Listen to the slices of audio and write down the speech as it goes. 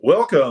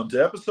Welcome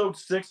to episode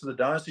 6 of the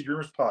Dynasty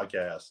Dreamerz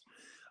podcast.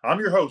 I'm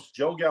your host,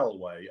 Joe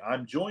Galloway.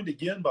 I'm joined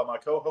again by my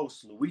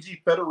co-hosts,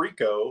 Luigi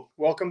Federico.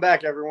 Welcome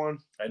back, everyone.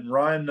 And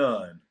Ryan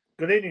Nunn.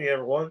 Good evening,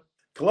 everyone.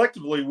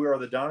 Collectively, we are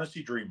the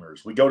Dynasty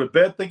Dreamers. We go to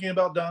bed thinking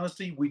about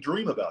Dynasty. We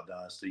dream about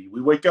Dynasty.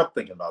 We wake up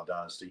thinking about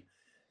Dynasty.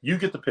 You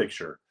get the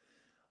picture.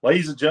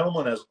 Ladies and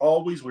gentlemen, as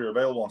always, we are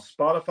available on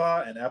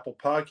Spotify and Apple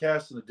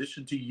Podcasts in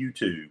addition to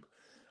YouTube.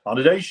 On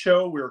today's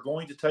show, we are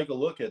going to take a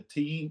look at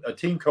a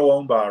team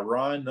co-owned by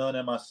Ryan Nunn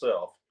and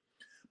myself.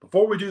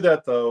 Before we do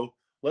that, though,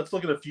 let's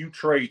look at a few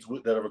trades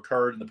that have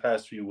occurred in the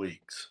past few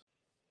weeks.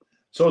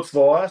 So it's the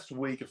last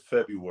week of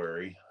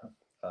February.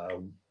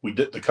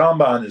 The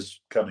combine is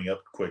coming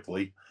up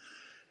quickly.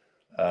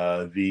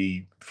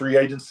 The free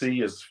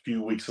agency is a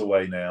few weeks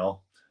away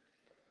now.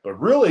 But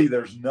really,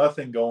 there's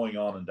nothing going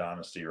on in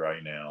Dynasty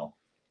right now.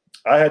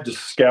 I had to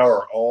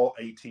scour all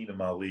 18 of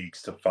my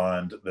leagues to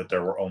find that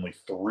there were only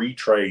 3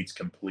 trades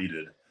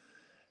completed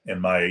in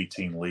my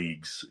 18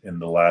 leagues in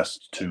the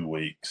last 2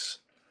 weeks.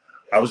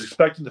 I was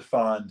expecting to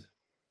find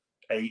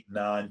 8,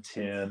 9,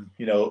 10.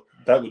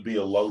 That would be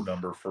a low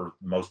number for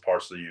most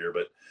parts of the year.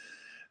 But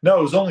no,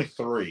 it was only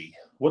 3.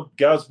 What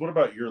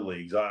about your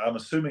leagues? I'm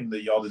assuming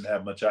that y'all didn't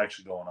have much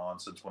action going on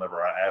since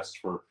whenever I asked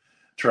for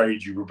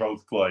trades, you were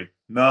both like,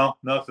 no,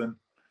 nothing.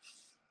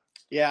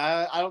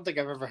 Yeah, I don't think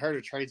I've ever heard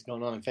of trades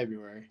going on in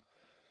February.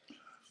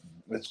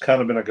 It's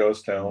kind of been a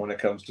ghost town when it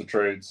comes to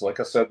trades. Like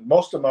I said,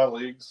 most of my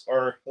leagues,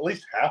 or at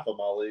least half of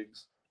my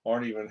leagues,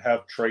 don't even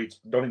have trades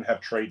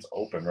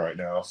open right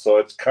now. So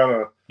it's kind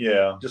of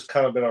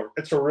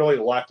it's a really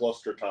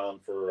lackluster time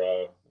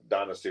for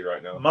Dynasty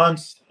right now.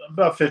 Mine's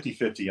about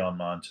 50-50 on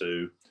mine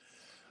too.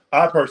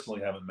 I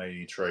personally haven't made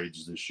any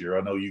trades this year.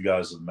 I know you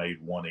guys have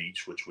made one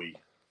each, which we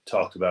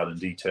talked about in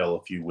detail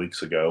a few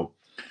weeks ago.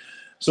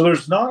 So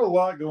there's not a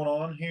lot going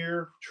on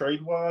here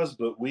trade-wise,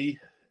 but we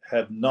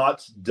have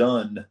not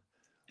done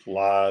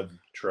live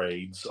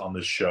trades on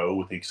this show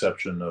with the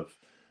exception of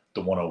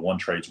the 101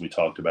 trades we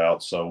talked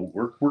about. So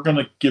we're going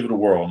to give it a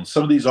whirl. And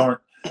some of these aren't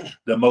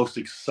the most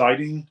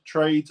exciting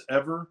trades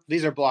ever.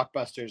 These are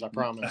blockbusters, I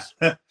promise.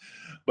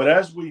 But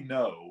as we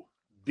know,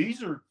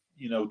 these are,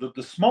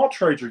 the small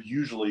trades are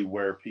usually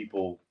where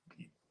people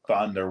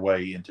find their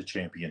way into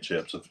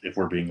championships, if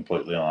we're being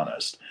completely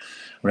honest.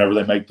 Whenever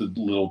they make the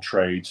little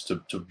trades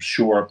to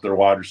shore up their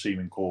wide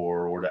receiving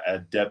core or to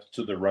add depth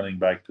to the running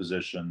back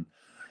position.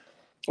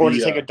 Or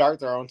to take a dart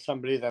throw on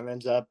somebody that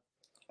ends up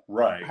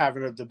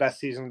having the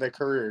best season of their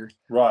career.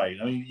 Right.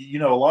 I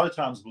mean, a lot of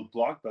times with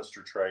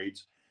blockbuster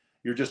trades,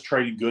 you're just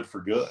trading good for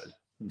good.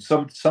 And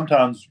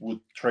sometimes with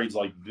trades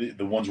like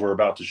the ones we're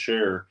about to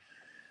share,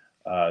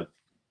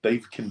 they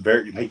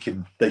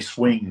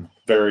swing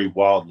very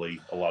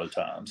wildly a lot of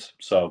times.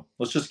 So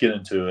let's just get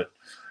into it.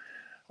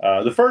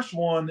 The first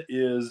one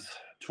is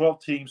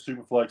 12-team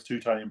Superflex 2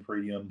 tight end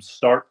premium,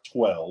 start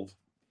 12.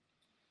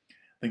 I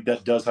think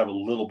that does have a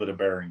little bit of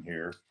bearing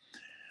here.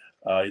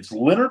 It's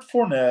Leonard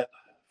Fournette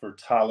for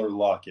Tyler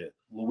Lockett.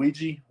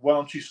 Luigi, why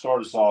don't you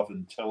start us off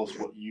and tell us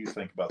what you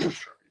think about this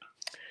trade?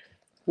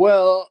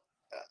 Well,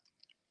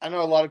 I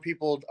know a lot of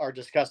people are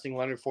discussing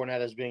Leonard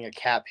Fournette as being a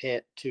cap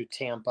hit to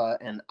Tampa,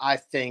 and I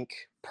think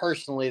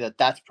personally that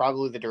that's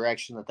probably the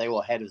direction that they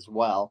will head as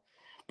well.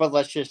 But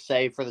let's just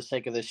say for the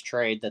sake of this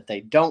trade that they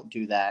don't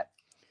do that.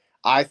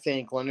 I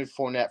think Leonard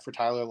Fournette for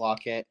Tyler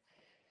Lockett,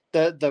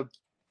 the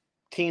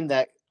team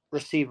that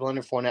received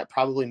Leonard Fournette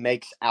probably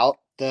makes out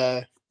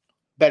the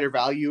better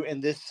value in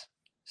this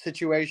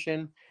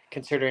situation,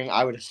 considering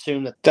I would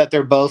assume that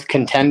they're both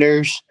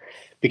contenders,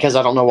 because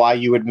I don't know why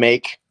you would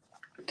make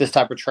this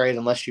type of trade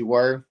unless you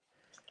were.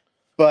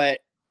 But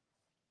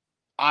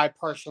I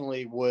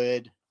personally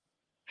would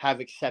have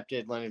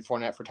accepted Leonard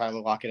Fournette for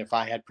Tyler Lockett if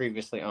I had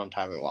previously owned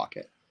Tyler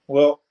Lockett.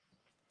 Well,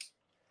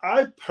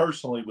 I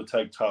personally would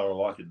take Tyler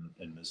Lockett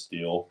in this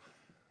deal.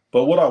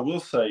 But what I will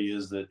say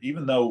is that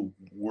even though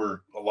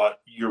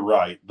you're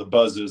right, the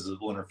buzz is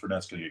that Leonard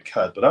Fournette's going to get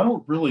cut, but I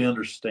don't really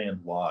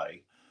understand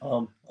why.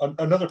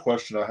 Another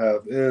question I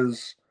have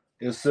is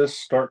this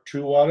start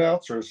 2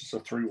 wideouts or is this a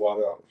 3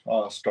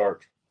 wideout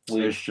start?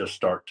 It's just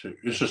start 2.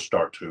 It's just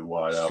start 2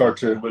 wideouts. Start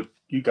 2. But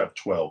you got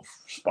 12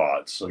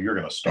 spots, so you're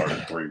going to start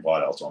at 3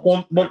 wideouts on.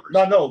 Well,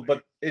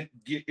 but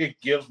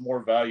it gives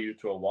more value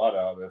to a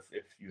wideout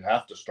if you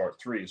have to start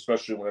 3,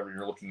 especially whenever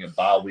you're looking at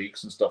bye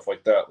weeks and stuff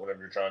like that. Whenever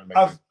you're trying to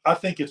make, I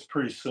think it's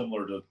pretty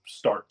similar to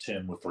start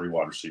 10 with 3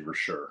 wide receivers.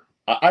 Sure,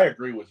 I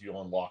agree with you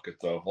on Lockett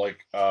though.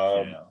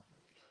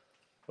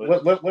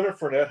 Leonard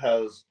Fournette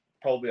has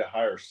probably a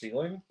higher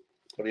ceiling,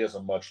 but he has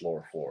a much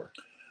lower floor.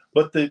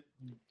 But the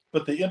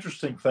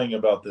interesting thing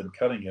about them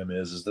cutting him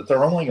is that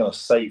they're only going to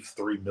save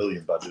 $3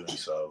 million by doing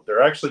so.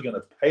 They're actually going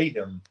to pay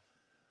him.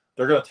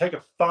 They're going to take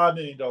a $5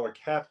 million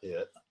cap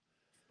hit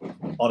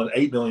on an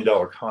 $8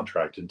 million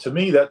contract, and to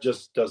me, that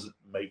just doesn't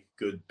make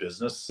good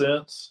business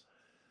sense.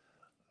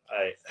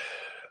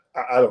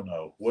 I don't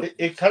know.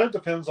 It kind of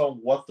depends on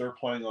what they're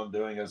planning on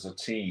doing as a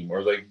team.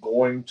 Are they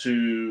going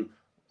to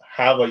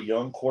have a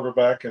young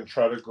quarterback and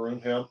try to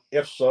groom him?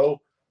 If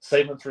so,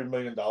 saving $3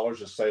 million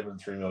is saving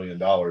 $3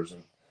 million.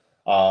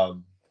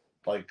 And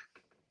They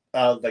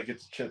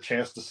get a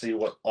chance to see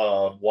what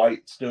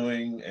White's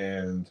doing,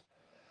 and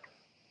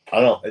I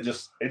don't know.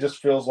 It just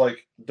feels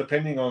like,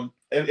 depending on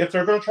if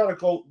they're going to try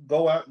to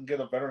go out and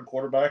get a veteran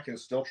quarterback and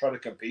still try to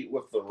compete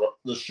with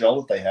the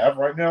shell that they have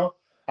right now,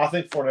 I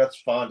think Fournette's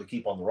fine to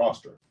keep on the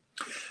roster.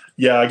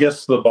 Yeah, I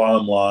guess the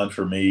bottom line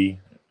for me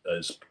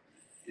is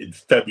in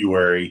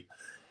February,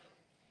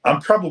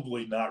 I'm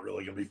probably not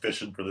really going to be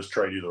fishing for this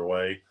trade either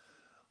way.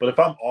 But if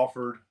I'm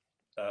offered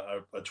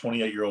a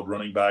 28-year-old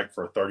running back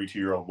for a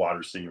 32-year-old wide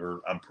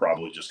receiver, I'm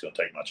probably just going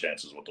to take my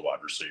chances with the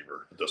wide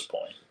receiver at this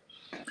point.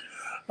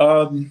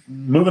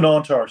 Moving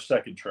on to our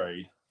second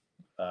trade,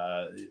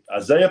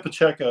 Isaiah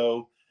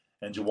Pacheco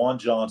and Juwan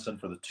Johnson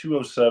for the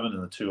 207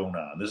 and the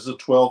 209. This is a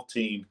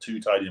 12-team, 2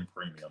 tight end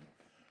premium.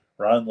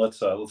 Ryan, let's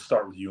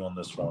start with you on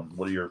this one.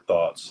 What are your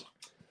thoughts?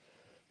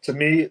 To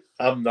me,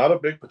 I'm not a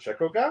big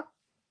Pacheco guy,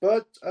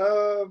 but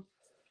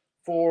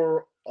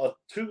for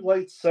 2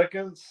 late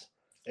seconds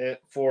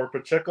for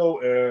Pacheco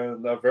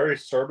and a very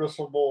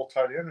serviceable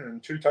tight end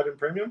and 2 tight end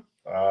premium,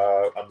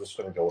 I'm just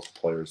going to go with the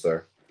players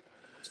there.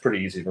 It's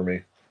pretty easy for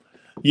me.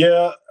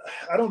 Yeah,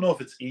 I don't know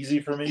if it's easy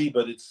for me,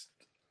 but it's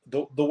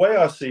the way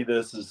I see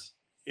this is,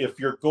 if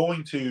you're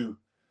going to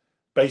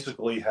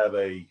basically have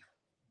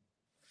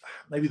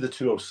maybe the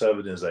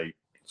 207 is a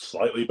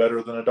slightly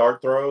better than a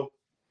dart throw.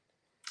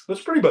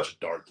 It's pretty much a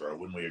dart throw,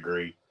 wouldn't we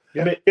agree?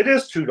 Yeah. I mean, it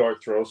is 2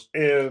 dart throws,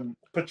 and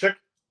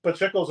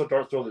Pacheco's a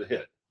dart throw that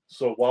hit.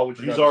 So why would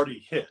you? He's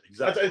already hit.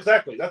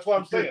 Exactly. That's what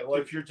I'm saying.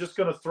 Like, if you're just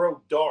going to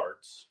throw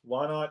darts,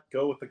 why not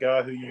go with the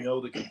guy who you know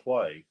that can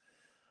play?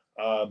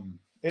 And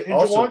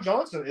Juwan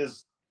Johnson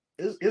is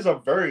a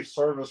very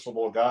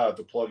serviceable guy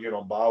to plug in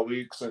on bye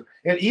weeks and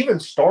even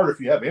start if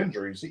you have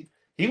injuries.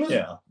 He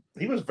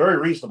was very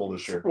reasonable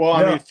this year. Well,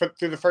 I mean,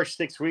 through the first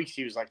 6 weeks,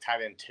 he was like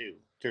tight end 2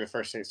 through the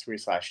first 6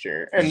 weeks last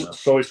year, and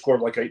so he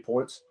scored like 8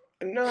 points.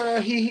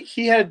 No,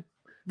 he had.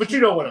 But you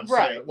know what I'm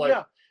right, saying?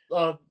 Like,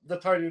 the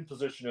tight end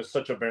position is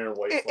such a barren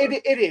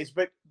wasteland. It is,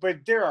 but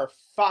there are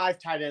 5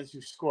 tight ends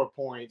who score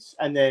points,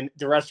 and then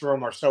the rest of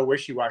them are so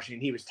wishy-washy,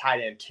 and he was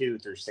tight end 2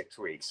 through 6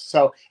 weeks.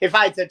 So if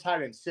I had said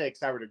tight end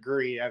 6, I would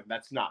agree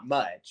that's not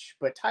much.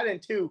 But tight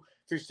end 2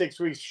 through 6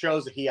 weeks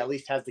shows that he at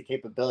least has the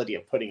capability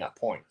of putting up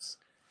points.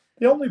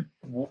 The only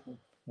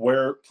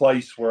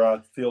place where I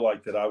feel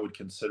like that I would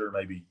consider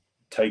maybe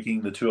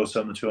taking the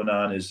 207 and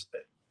 209 is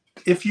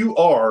if you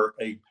are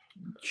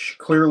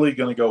clearly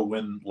going to go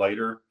win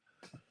later,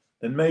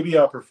 then maybe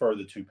I prefer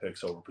the 2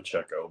 picks over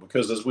Pacheco,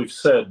 because as we've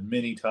said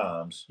many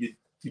times, you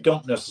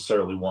don't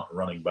necessarily want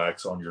running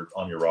backs on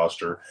your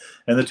roster,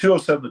 and the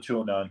 207 to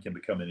 209 can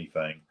become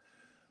anything.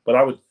 But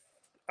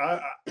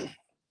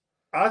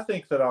I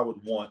think that I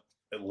would want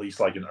at least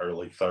like an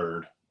early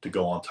third to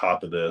go on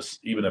top of this,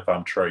 even if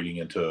I'm trading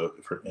into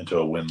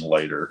a win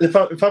later.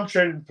 If I'm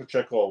trading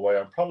Pacheco away,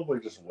 I'm probably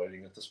just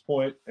waiting at this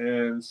point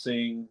and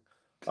seeing,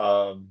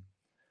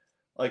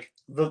 like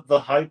the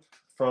hype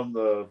from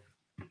the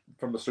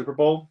Super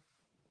Bowl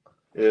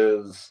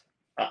is.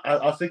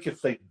 I think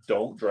if they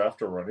don't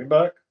draft a running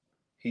back,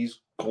 you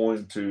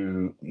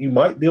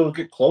might be able to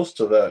get close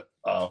to that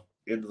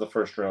into the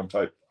first round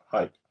type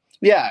hype.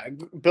 Yeah,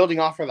 building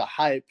off of the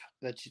hype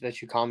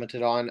that you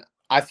commented on,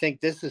 I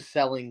think this is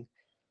selling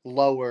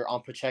lower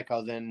on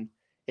Pacheco than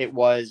it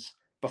was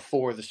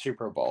before the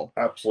Super Bowl.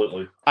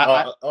 Absolutely.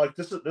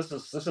 This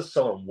is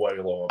selling way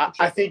low on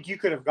Pacheco. I think you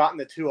could have gotten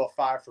the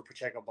 205 for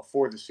Pacheco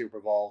before the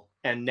Super Bowl,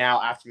 and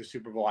now after the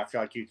Super Bowl, I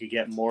feel like you could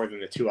get more than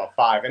the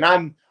 205. And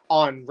I'm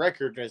on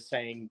record as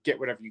saying get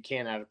whatever you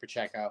can out of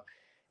Pacheco,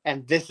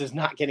 and this is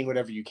not getting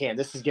whatever you can.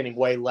 This is getting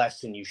way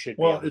less than you should.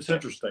 Well, it's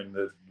interesting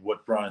that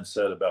what Brian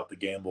said about the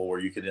gamble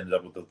where you could end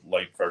up with a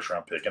late first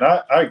round pick, and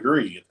I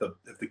agree.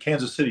 If the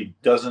Kansas City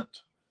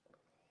doesn't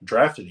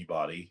draft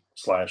anybody /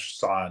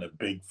 sign a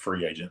big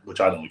free agent,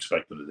 which I don't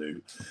expect them to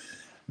do,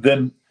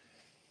 then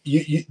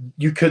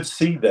you could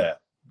see that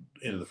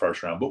into the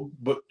first round.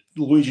 But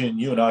Luigi, and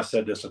you and I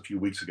said this a few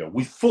weeks ago,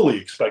 we fully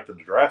expect them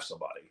to draft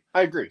somebody.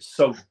 I agree.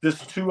 So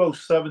this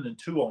 207 and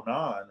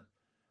 209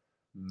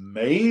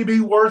 may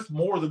be worth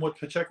more than what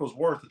Pacheco's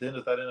worth at the end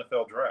of that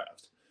NFL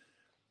draft.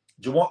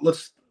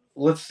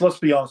 Let's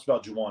be honest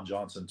about Juwan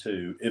Johnson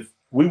too. If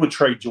we would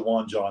trade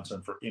Juwan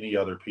Johnson for any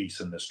other piece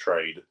in this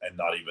trade and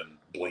not even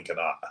blink an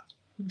eye,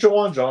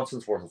 Juwan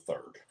Johnson's worth a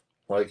third.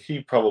 Like,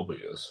 he probably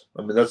is.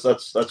 I mean, that's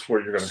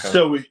where you're going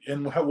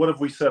to what have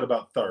we said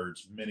about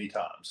thirds many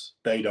times?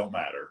 They don't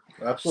matter.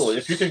 Absolutely.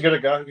 If you can get a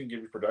guy who can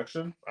give you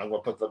production, I'm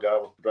going to put the guy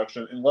with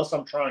production. Unless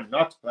I'm trying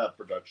not to have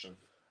production,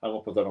 I'm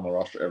going to put that on my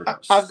roster every time.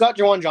 I've got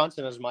Juwan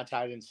Johnson as my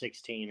tight end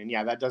 16, and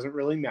yeah, that doesn't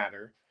really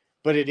matter.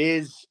 But it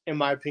is, in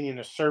my opinion,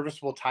 a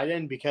serviceable tight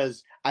end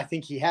because I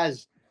think he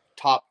has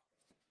top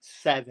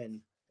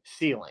 7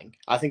 ceiling.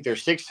 I think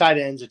there's 6 tight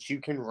ends that you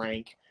can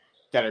rank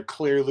that are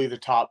clearly the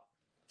top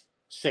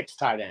 6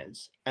 tight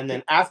ends. And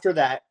then after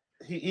that,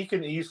 he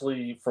can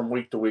easily, from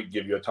week to week,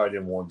 give you a tight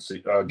end 1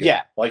 game.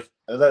 Yeah. Like,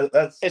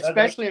 that's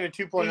especially in a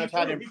 2.0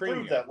 tight end he premium.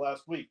 proved that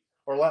last week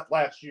or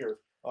last year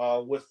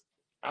with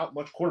out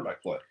much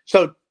quarterback play.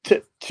 So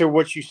to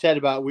what you said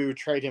about we would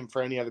trade him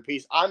for any other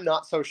piece, I'm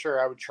not so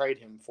sure I would trade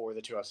him for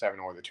the 207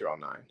 or the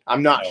 209.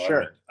 I'm not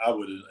sure. I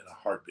would in a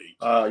heartbeat.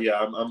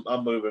 Yeah,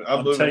 I'm moving.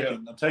 I'm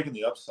taking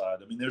the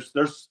upside. I mean,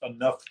 there's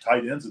enough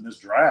tight ends in this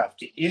draft.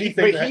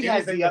 But he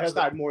has the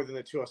upside more than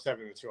the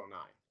 207 and the 209.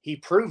 He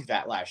proved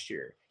that last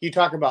year. You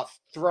talk about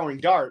throwing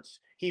darts.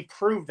 He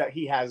proved that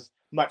he has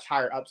much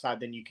higher upside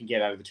than you can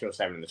get out of the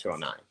 207 and the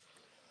 209.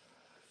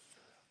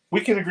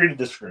 We can agree to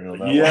disagree on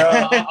that.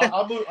 Yeah,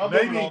 I'm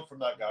moving on from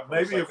that guy.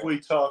 Maybe if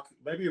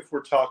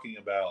we're talking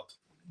about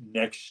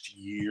next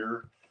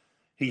year,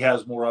 he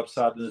has more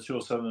upside than the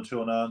 207 and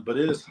 209. But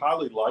it is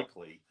highly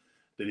likely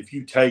that if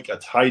you take a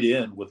tight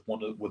end with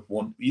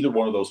either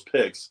one of those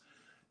picks,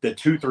 that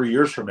 2-3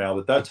 years from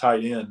now, that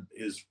tight end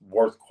is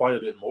worth quite a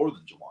bit more than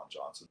Juwan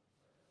Johnson.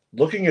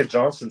 Looking at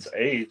Johnson's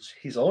age,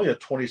 he's only a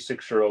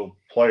 26-year-old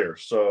player,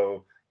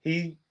 so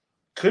he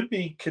could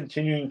be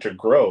continuing to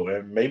grow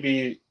and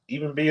maybe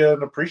even be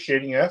an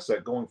appreciating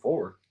asset going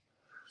forward.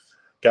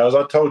 Guys,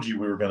 I told you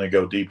we were going to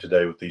go deep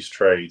today with these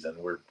trades, and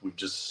we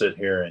just sit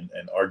here and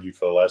argue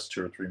for the last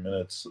 2 or 3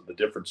 minutes the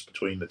difference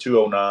between the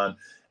 209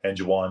 and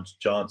Juwan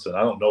Johnson.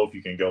 I don't know if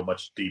you can go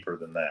much deeper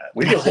than that.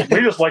 We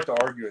just like to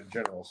argue in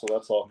general, so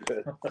that's all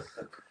good.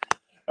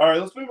 All right,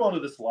 let's move on to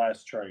this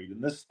last trade.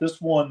 And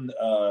this one,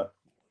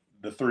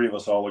 the three of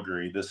us all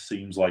agree, this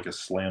seems like a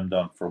slam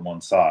dunk for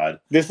one side.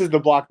 This is the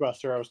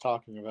blockbuster I was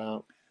talking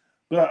about.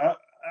 But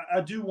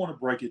I do want to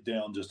break it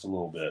down just a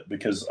little bit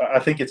because I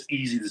think it's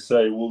easy to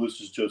say, well, this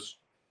is just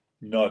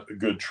not a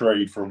good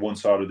trade for one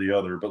side or the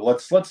other. But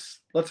let's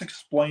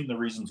explain the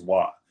reasons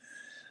why.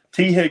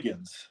 T.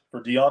 Higgins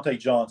for Deontay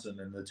Johnson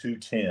in the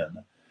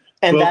 210.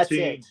 And that's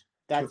it.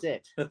 That's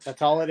it.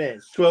 That's all it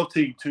is.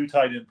 12-team, 2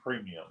 tight end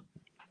premium.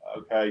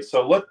 Okay,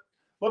 so let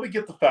me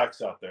get the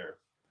facts out there.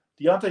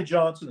 Deontay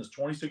Johnson is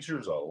 26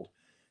 years old.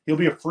 He'll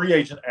be a free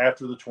agent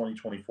after the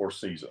 2024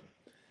 season.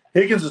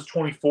 Higgins is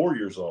 24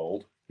 years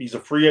old. He's a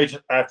free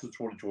agent after the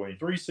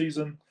 2023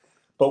 season,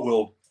 but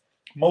will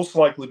most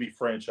likely be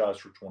franchised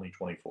for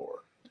 2024.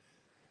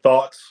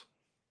 Thoughts?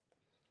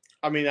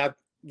 I mean,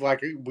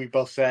 like we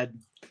both said,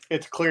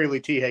 it's clearly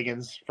T.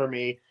 Higgins for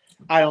me.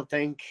 I don't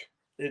think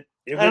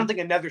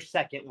another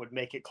second would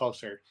make it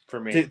closer for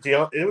me.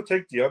 It would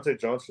take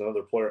Deontay Johnson,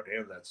 another player,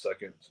 and that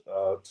second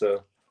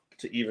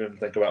to even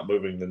think about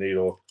moving the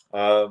needle.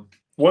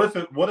 What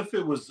if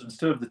it was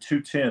instead of the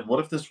 210?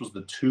 What if this was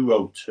the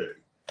 202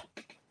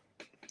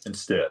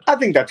 instead? I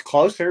think that's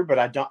closer, but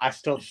I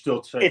still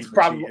take it's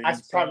probably I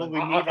probably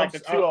need like the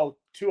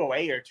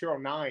 208 or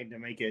 209 to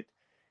make it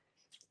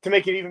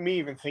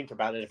even think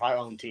about it if I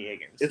own T.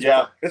 Higgins.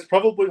 It's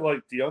probably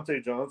like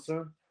Deontay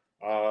Johnson,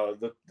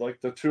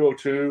 the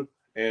 202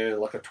 and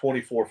like a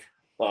 24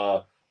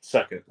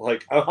 second.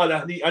 Like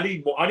I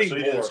need more. So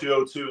you did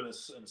 202 in a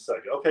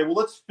second. Okay, well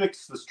let's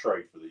fix this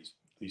trade for these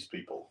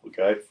people.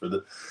 Okay,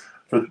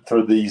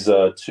 for these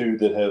two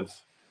that have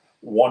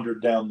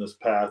wandered down this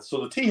path.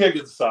 So the T.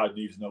 Higgins side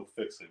needs no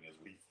fixing, as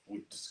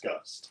we've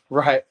discussed.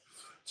 Right.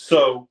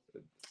 So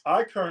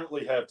I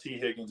currently have T.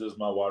 Higgins as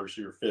my wide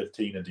receiver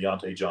 15 and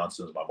Deontay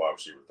Johnson as my wide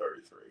receiver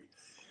 33.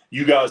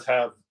 You guys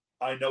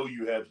I know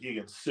you have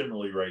Higgins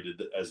similarly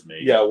rated as me.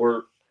 Yeah,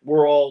 we're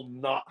all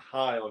not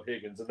high on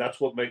Higgins, and that's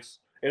what makes.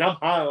 And I'm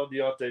high on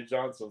Deontay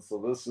Johnson, so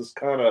this is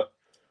kind of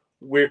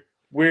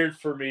weird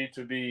for me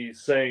to be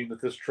saying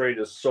that this trade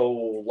is so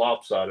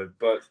lopsided.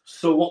 But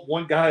so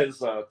one guy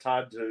is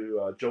tied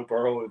to Joe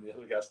Burrow, and the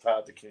other guy's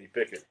tied to Kenny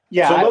Pickett.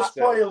 Yeah. So let's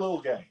play a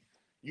little game.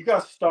 You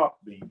guys stop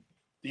me.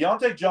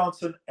 Deontay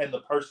Johnson and the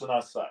person I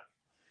say.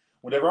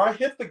 Whenever I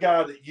hit the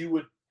guy that you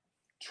would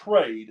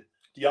trade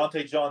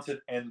Deontay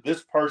Johnson and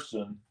this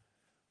person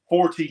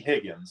for T.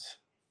 Higgins,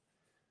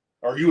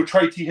 or you would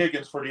trade T.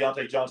 Higgins for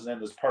Deontay Johnson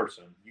and this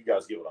person, you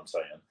guys get what I'm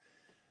saying.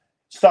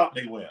 Stop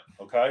me when,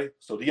 okay?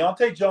 So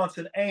Deontay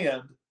Johnson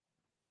and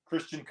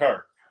Christian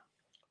Kirk.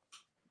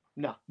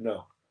 No.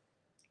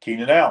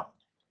 Keenan Allen.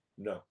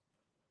 No.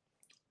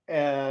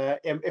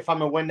 If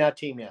I'm a win now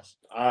team, yes.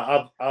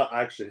 I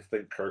actually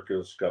think Kirk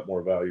has got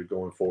more value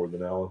going forward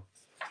than Allen.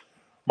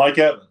 Mike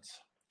Evans.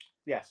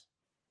 Yes.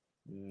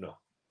 No.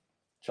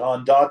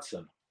 John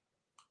Dotson.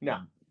 No.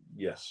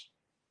 Yes.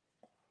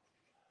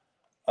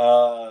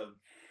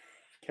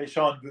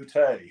 Keyshawn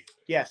Boutte.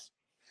 Yes.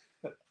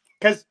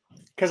 Because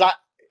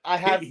I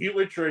have he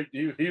would trade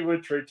T.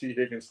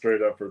 Higgins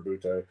straight up for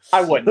Boutte.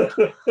 I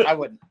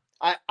wouldn't.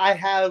 I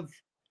have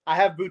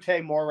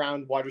Boutte more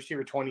around wide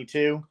receiver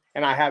 22,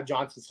 and I have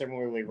Johnson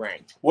similarly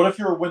ranked. What if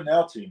you're a win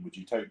now team? Would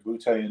you take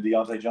Boutte and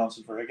Deontay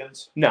Johnson for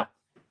Higgins? No.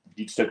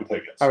 You'd stick with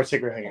Higgins. I would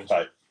stick with Higgins.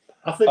 Okay.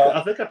 I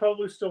think I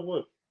probably still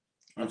would.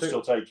 You'd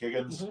still take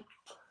Higgins?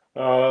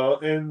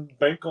 Mm-hmm. And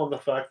bank on the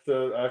fact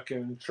that I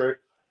can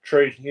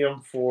trade him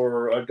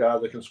for a guy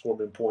that can score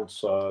me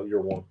points year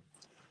one.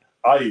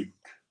 Ayuk.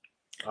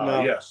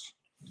 No. Yes,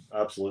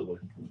 absolutely.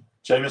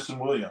 Jamison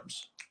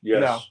Williams.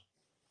 Yes.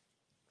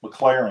 No.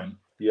 McLaren.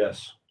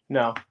 Yes.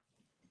 No.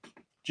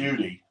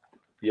 Judy.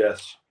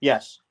 Yes.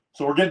 Yes.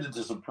 So we're getting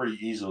into some pretty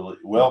easily.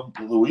 Well,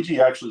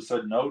 Luigi actually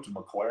said no to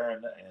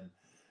McLaren and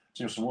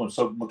Jameson Williams.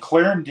 So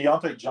McLaren,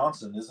 Deontay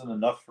Johnson isn't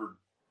enough for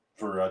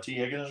T.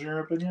 Higgins, in your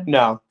opinion?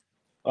 No.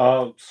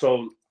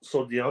 So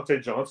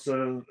Deontay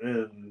Johnson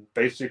in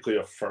basically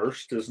a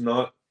first is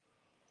not.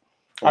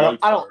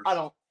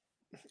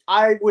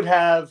 I would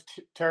have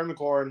Terry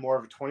McLaurin more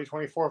of a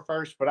 2024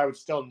 first, but I would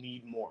still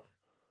need more.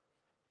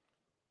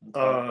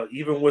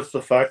 Even with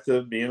the fact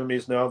that Bieniemy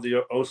is now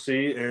the OC,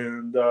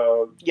 and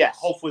yes,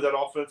 hopefully that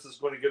offense is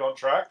going to get on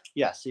track.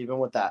 Yes, even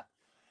with that.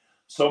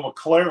 So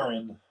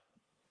McLaren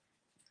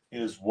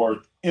is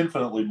worth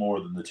infinitely more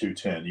than the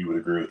 210. You would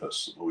agree with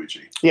us,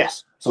 Luigi?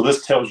 Yes. So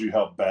this tells you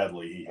how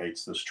badly he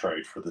hates this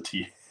trade for the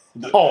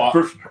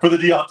for the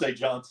Deontay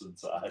Johnson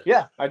side.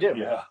 Yeah, I do.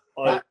 Yeah.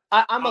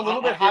 I'm a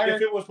little bit higher.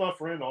 If it was my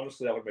friend,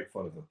 honestly, I would make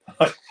fun of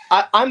him.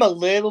 I'm a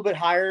little bit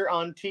higher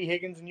on T.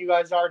 Higgins than you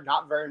guys are.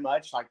 Not very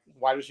much. Like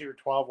wide receiver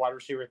 12, wide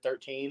receiver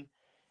 13.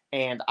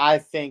 And I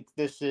think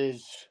this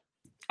is,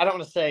 I don't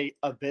want to say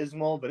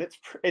abysmal, but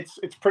it's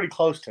pretty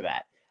close to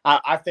that.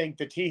 I think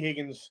the T.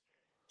 Higgins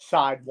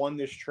side won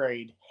this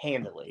trade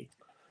handily.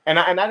 And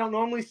I don't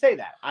normally say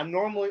that. I'm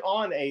normally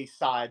on a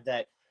side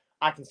that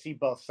I can see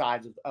both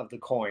sides of the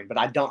coin, but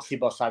I don't see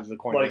both sides of the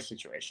coin in this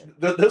situation.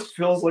 This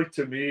feels like,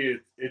 to me,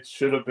 it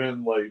should have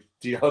been like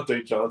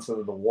Deontay Johnson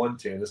in the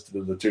 110 instead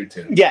of the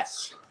 210.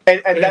 Yes.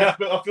 And I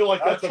feel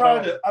like I've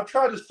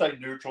tried to stay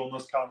neutral in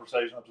this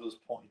conversation up to this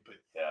point, but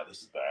yeah,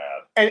 this is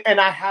bad. And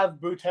I have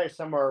Butte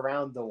somewhere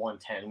around the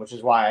 110, which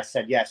is why I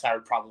said, yes, I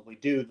would probably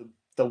do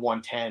the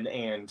 110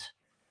 and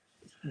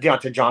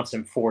Deontay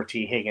Johnson for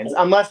T. Higgins,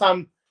 unless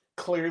I'm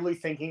clearly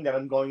thinking that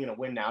I'm going in a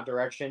win now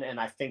direction and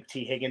I think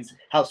T. Higgins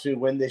helps me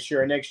win this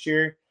year and next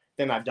year,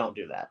 then I don't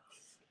do that.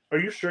 Are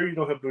you sure you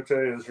don't have Butte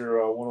as your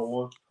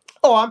 101?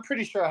 Oh, I'm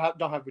pretty sure I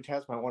don't have Butte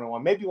as my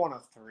 101. Maybe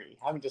 103.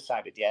 I haven't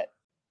decided yet.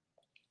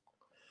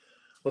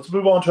 Let's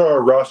move on to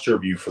our roster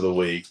view for the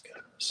week.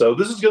 So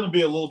this is going to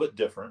be a little bit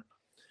different.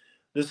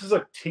 This is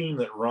a team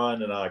that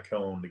Ryan and I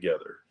co-own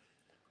together.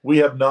 We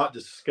have not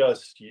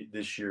discussed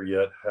this year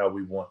yet how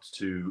we want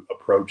to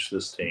approach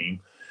this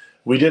team.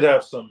 We did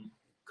have some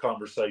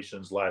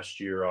conversations last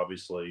year,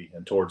 obviously,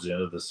 and towards the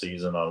end of the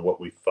season on what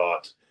we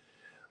thought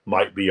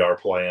might be our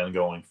plan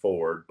going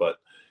forward. But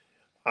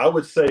I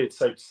would say it's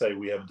safe to say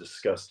we haven't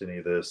discussed any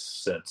of this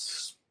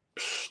since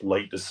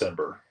late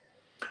December.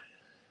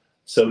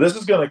 So this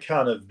is going to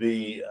kind of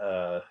be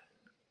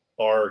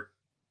our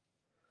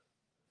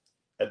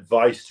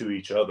advice to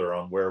each other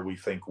on where we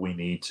think we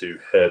need to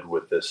head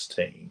with this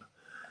team.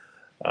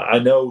 I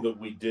know that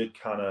we did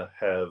kind of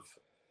have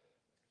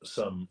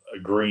some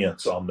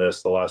agreements on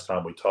this the last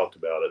time we talked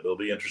about it. It'll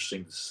be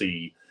interesting to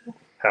see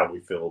how we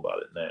feel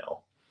about it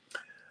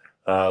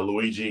now.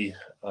 Luigi,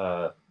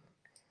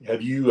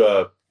 have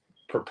you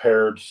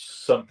prepared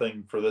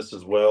something for this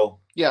as well?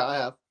 Yeah, I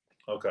have.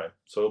 Okay.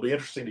 So it'll be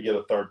interesting to get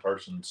a third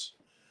person's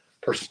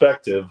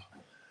perspective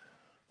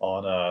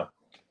on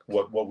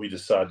what we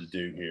decide to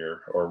do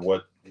here, or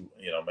what,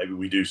 maybe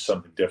we do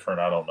something different.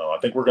 I don't know. I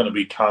think we're going to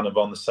be kind of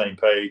on the same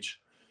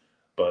page,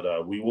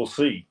 but we will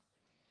see.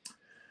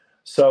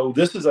 So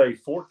this is a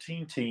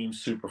 14-team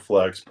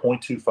Superflex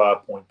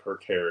 0.25 point per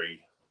carry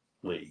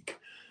league.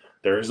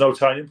 There is no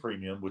tight end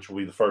premium, which will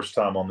be the first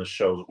time on this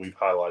show that we've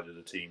highlighted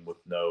a team with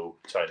no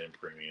tight end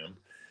premium.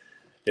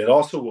 It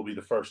also will be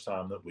the first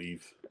time that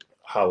we've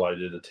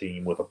highlighted a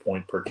team with a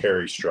point per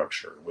carry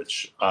structure,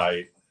 which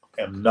I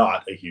am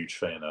not a huge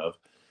fan of,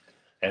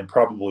 and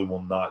probably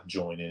will not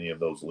join any of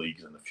those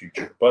leagues in the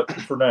future. But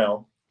for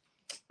now,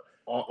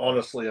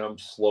 honestly, I'm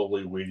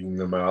slowly weeding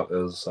them out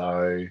as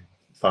I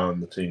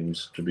find the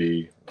teams to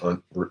be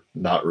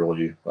not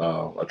really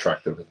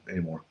attractive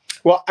anymore.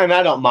 Well, and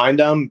I don't mind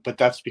them, but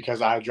that's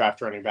because I draft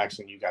running backs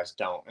and you guys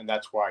don't, and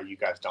that's why you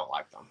guys don't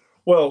like them.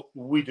 Well,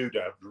 we do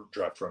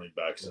draft running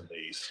backs in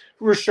these.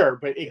 For sure,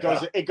 but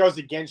it goes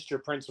against your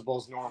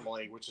principles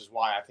normally, which is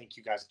why I think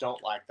you guys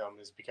don't like them,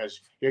 is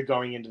because you're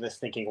going into this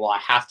thinking, well, I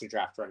have to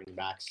draft running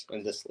backs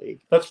in this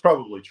league. That's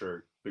probably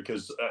true,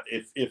 because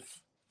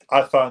if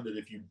I find that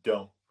if you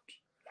don't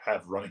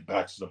have running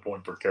backs in a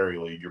point per carry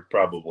league,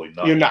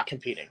 you're not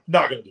competing.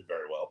 Not going to do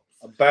very well.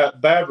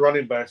 Bad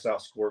running backs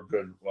outscore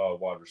good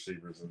wide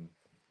receivers, and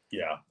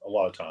yeah, a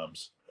lot of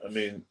times. I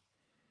mean,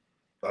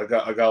 a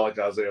guy like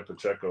Isaiah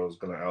Pacheco is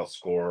going to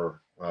outscore.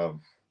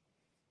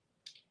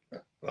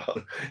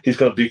 He's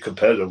going to be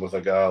competitive with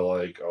a guy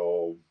like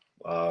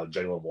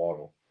Jalen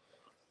Waddle.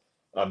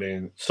 I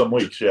mean, some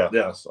weeks, yeah,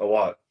 yes, a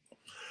lot.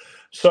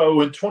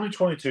 So in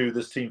 2022,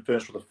 this team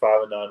finished with a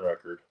 5-9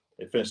 record.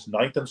 It finished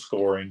 9th in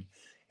scoring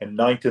and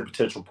 9th in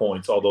potential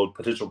points, although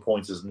potential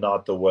points is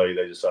not the way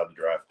they decide to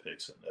draft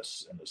picks in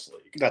this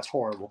league. That's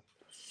horrible.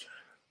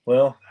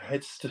 Well,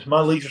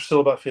 my leagues are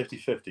still about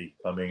 50-50,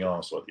 I'm being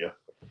honest with you.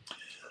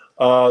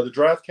 The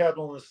draft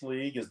capital in this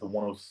league is the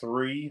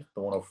 103,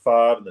 the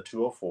 105, and the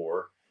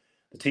 204.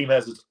 The team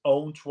has its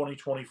own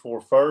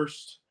 2024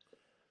 first,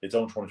 its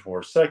own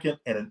 2024 second,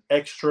 and an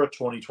extra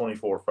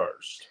 2024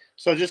 first.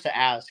 So just to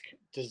ask,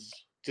 does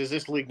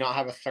this league not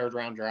have a third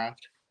round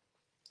draft?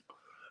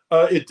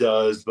 It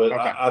does, but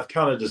Okay. I've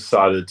kind of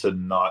decided to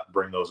not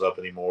bring those up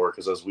anymore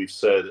because, as we've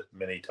said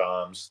many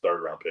times,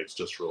 third-round picks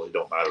just really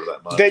don't matter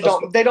that much.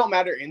 They don't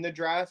matter in the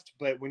draft,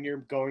 but when you're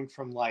going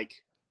from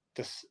like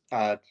this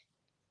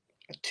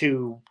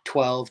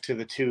 212 to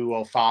the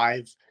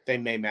 205, they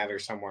may matter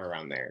somewhere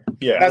around there.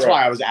 Yeah, that's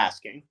why I was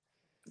asking.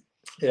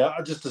 Yeah,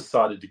 I just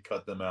decided to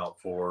cut them out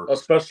for,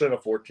 especially in a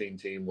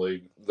 14-team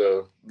league,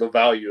 the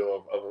value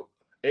of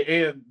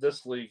and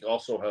this league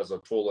also has a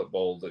toilet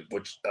bowl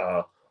which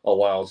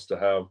allows to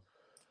have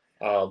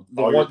the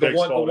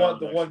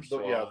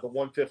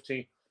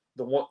 115,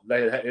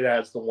 it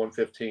adds the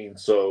 115,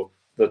 so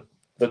the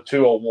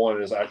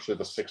 201 is actually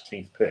the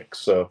 16th pick.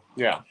 So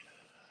yeah.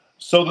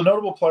 So the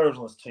notable players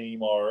on this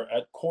team are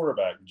at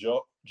quarterback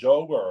Joe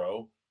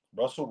Burrow,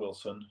 Russell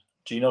Wilson,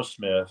 Geno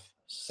Smith,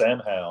 Sam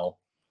Howell,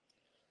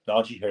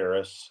 Najee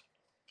Harris.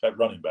 At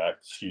running back,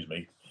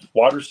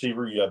 wide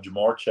receiver, you have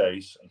Jamar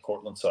Chase and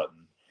Cortland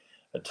Sutton.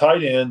 At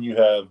tight end, you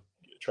have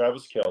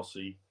Travis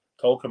Kelce,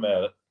 Cole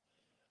Kmet,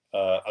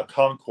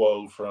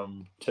 Okonkwo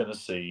from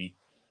Tennessee,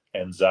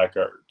 and Zach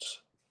Ertz.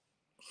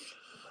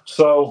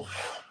 So,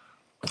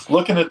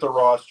 looking at the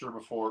roster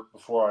before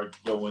I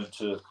go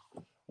into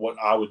what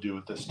I would do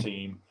with this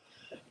team,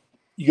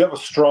 you have a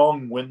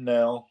strong win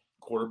now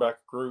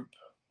quarterback group.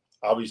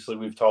 Obviously,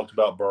 we've talked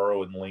about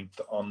Burrow in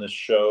length on this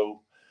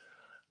show.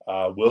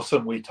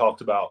 Wilson, we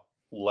talked about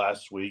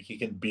last week. He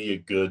can be a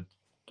good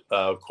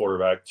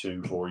quarterback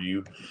too for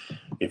you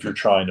if you're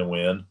trying to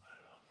win.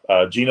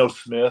 Geno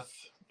Smith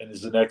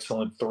is an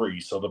excellent 3.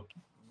 So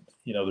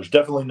there's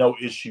definitely no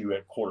issue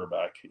at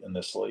quarterback in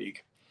this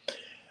league.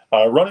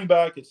 Running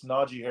back, it's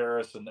Najee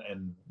Harris,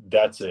 and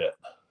that's it.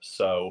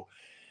 So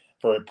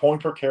for a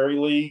point per carry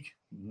league,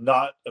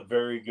 not a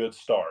very good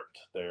start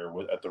there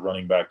at the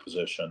running back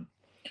position.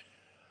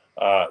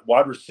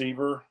 Wide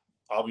receiver,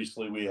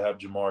 obviously we have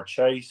Jamar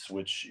Chase,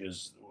 which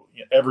is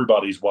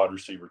everybody's wide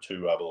receiver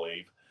too, I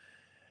believe.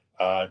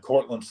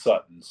 Cortland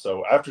Sutton.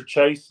 So after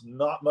Chase,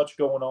 not much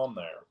going on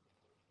there.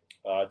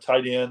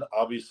 Tight end,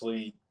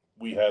 obviously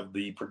we have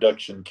the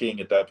production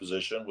king at that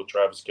position with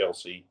Travis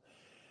Kelce.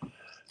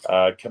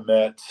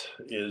 Kmet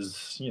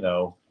is,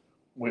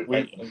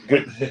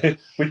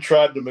 we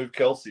tried to move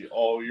Kelce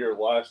all year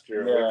last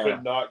year. Yeah. We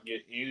could not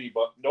get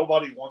anybody.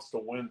 Nobody wants to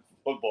win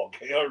football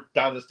game or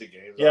dynasty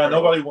games. Yeah,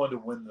 nobody wanted to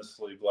win this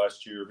league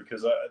last year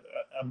because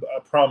I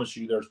promise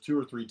you, there's 2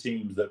 or 3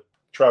 teams that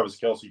Travis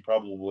Kelce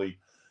probably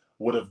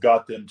would have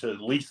got them to at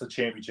least the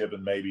championship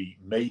and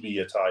maybe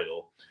a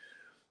title.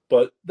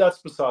 But that's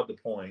beside the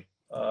point.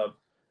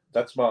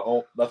 That's my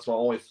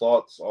only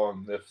thoughts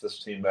on if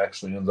this team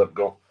actually ends up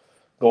going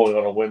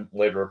on a win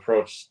later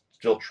approach.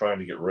 Still trying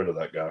to get rid of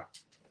that guy.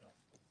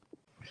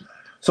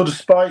 So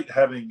despite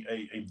having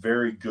a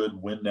very good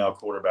win now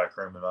quarterback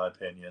room, in my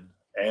opinion,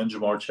 and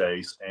Jamar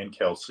Chase and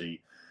Kelce,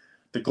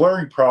 the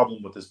glaring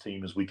problem with this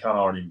team is we kind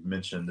of already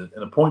mentioned that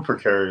in a point per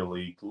carry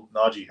league,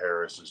 Najee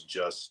Harris is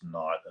just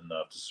not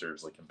enough to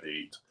seriously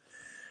compete.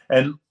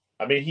 And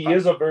I mean, he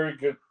is a very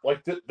good,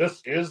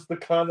 this is the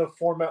kind of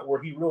format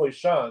where he really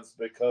shines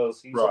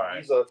because he's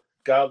a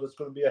guy that's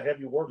going to be a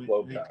heavy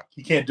workload guy.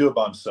 He can't do it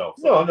by himself.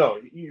 No,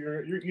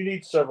 you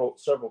need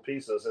several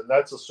pieces, and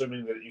that's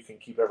assuming that you can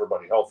keep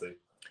everybody healthy.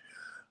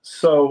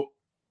 So,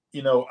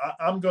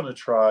 I'm going to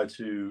try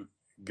to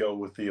go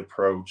with the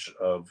approach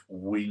of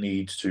we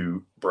need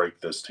to break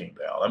this team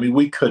down. I mean,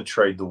 we could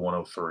trade the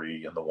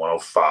 103 and the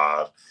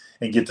 105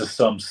 and get to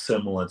some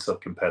semblance of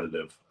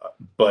competitive,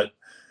 but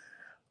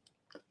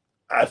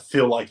I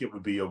feel like it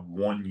would be a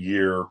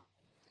 1-year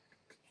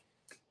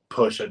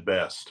push at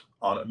best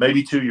on it,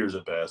 maybe 2 years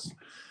at best.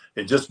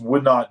 It just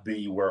would not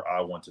be where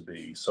I want to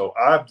be. So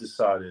I've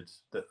decided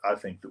that I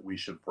think that we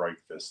should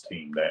break this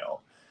team down.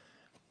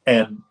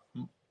 And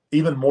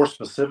even more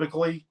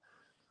specifically,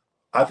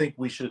 I think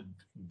we should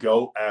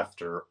go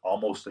after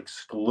almost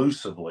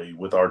exclusively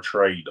with our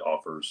trade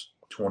offers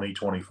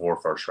 2024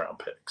 first-round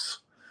picks.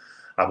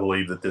 I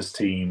believe that this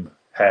team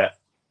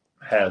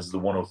has the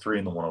 103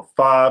 and the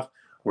 105.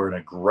 We're in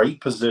a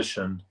great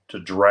position to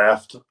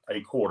draft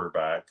a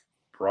quarterback,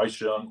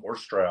 Bryce Young or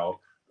Stroud,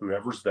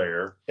 whoever's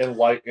there. And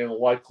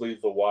likely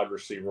the wide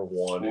receiver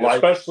one,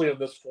 especially in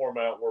this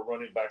format where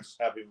running backs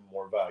have even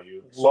more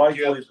value. So a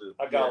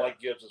guy like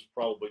Gibbs is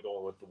probably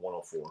going with the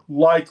 104.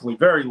 Likely,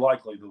 very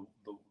likely the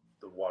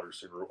wide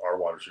receiver, our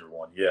wide receiver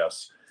one,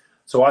 yes.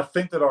 So I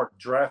think that our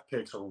draft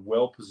picks are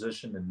well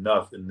positioned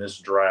enough in this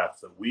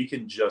draft that we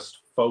can just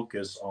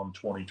focus on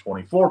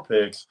 2024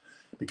 picks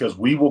because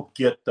we will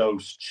get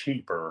those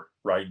cheaper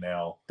right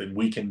now than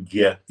we can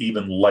get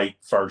even late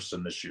first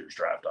in this year's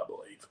draft, I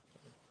believe.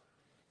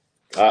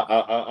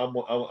 I'm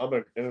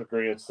in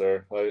agreement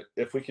there.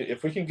 If we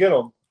can get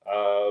them,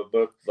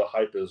 but the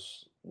hype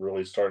is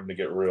really starting to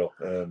get real.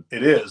 And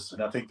it is,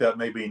 and I think that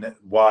may be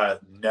why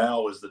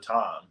now is the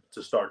time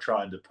to start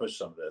trying to push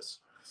some of this.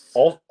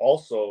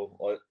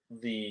 Also,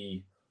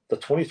 the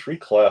 23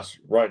 class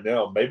right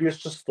now, maybe it's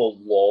just the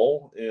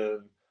lull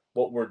in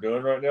what we're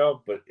doing right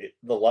now, but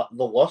the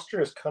luster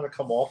has kind of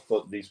come off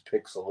these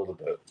picks a little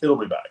bit. It'll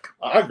be back.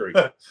 I agree.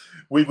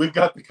 We've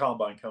got the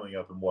combine coming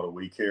up in what, a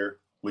week here,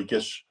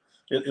 weekish.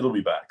 It'll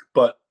be back.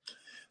 But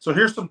so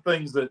here's some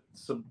things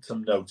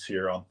some notes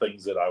here on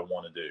things that I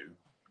want to do.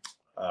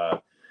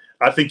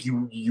 I think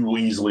you will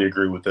easily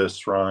agree with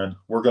this, Ryan.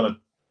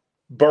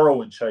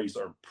 Burrow and Chase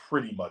are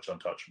pretty much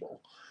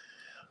untouchable.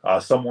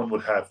 Someone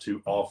would have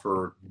to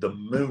offer the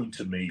moon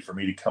to me for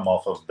me to come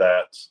off of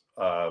that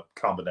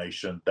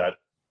combination. That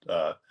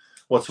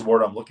what's the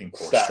word I'm looking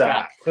for?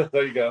 Stack.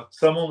 There you go.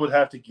 Someone would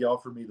have to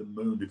offer me the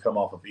moon to come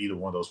off of either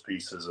one of those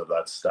pieces of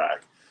that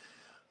stack.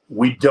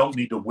 We don't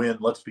need to win,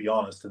 let's be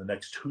honest, in the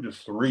next 2 to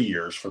 3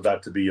 years for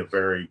that to be a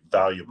very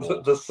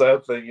valuable. The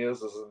sad thing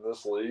is in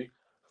this league,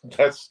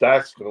 that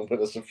stack's going to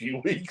win us a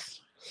few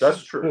weeks.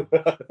 That's true.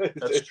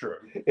 That's true.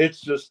 It's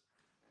just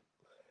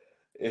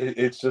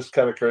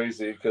kind of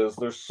crazy because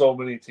there's so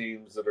many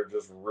teams that are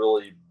just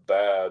really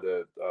bad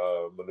at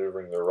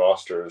maneuvering their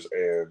rosters,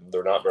 and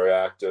they're not very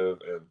active.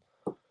 And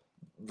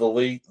the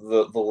league,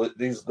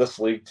 this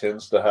league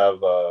tends to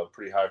have a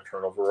pretty high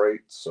turnover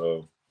rate,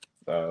 so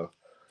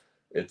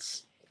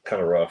it's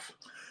kind of rough.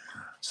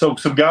 So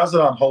some guys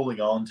that I'm holding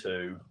on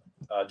to,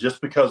 just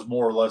because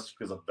more or less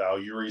because of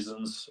value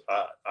reasons,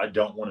 I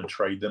don't want to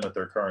trade them at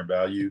their current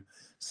value.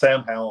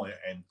 Sam Howell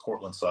and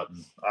Cortland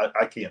Sutton,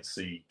 I can't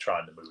see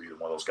trying to move either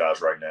one of those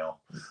guys right now.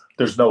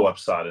 There's no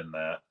upside in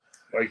that.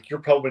 Like, you're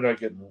probably not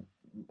getting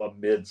a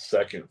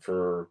mid-second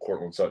for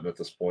Cortland Sutton at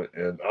this point,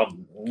 and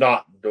I'm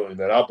not doing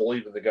that. I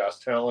believe in the guy's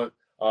talent.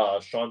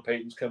 Sean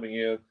Payton's coming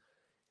in.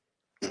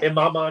 In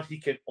my mind, he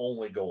can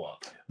only go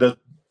up.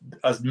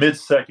 A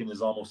mid-second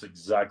is almost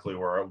exactly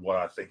what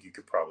I think you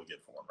could probably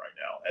get for him right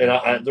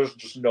now. And there's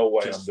just no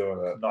way I'm doing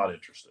that. Not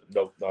interested.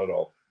 Nope, not at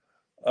all.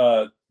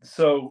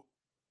 So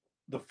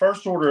the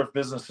first order of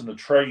business in the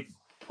trade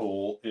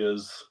pool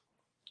is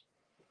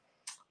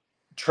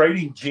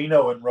trading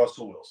Geno and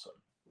Russell Wilson.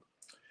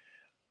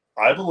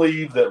 I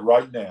believe that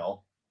right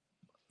now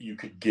you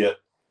could get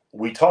 –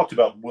 we talked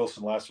about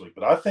Wilson last week,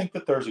 but I think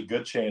that there's a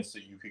good chance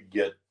that you could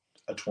get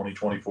a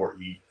 2024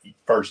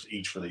 first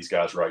each for these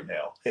guys right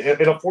now.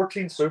 In a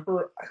 14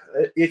 super,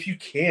 if you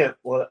can't,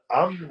 well,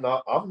 I'm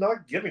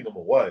not giving them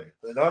away.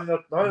 No,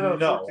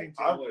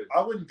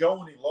 I wouldn't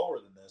go any lower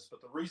than this.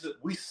 But the reason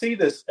we see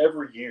this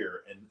every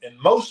year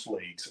in most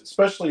leagues,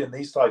 especially in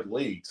these type of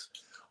leagues,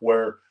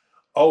 where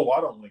I don't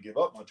want to give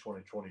up my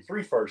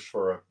 2023 first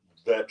for a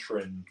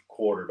veteran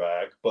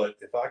quarterback, but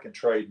if I can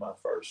trade my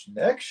first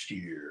next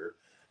year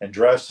and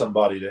draft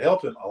somebody to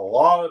help him, a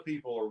lot of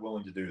people are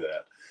willing to do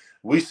that.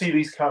 We see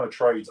these kind of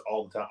trades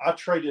all the time. I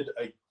traded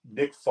a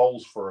Nick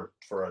Foles for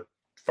a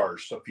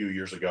first a few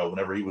years ago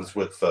whenever he was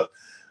with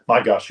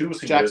my gosh, who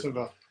was he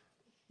Jacksonville. with?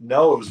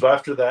 No, it was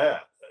after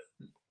that.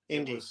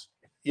 Indies.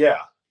 Yeah.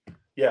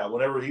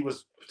 Whenever he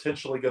was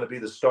potentially going to be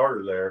the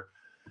starter there.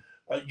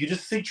 You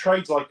just see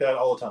trades like that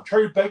all the time.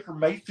 Traded Baker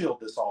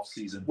Mayfield this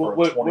offseason for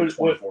a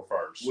 2024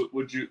 first.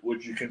 Would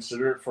you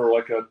consider it for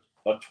like a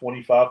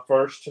 25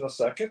 first and a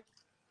second?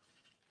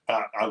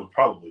 I would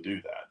probably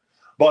do that.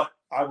 But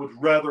I would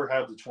rather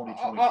have the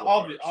 2024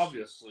 first.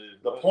 Obviously.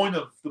 The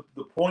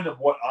point of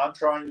what I'm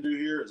trying to do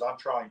here is I'm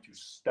trying to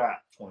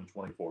stack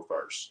 2024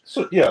 first.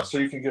 So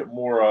you can get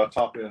more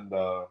top-end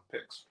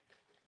picks.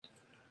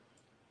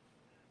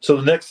 So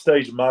the next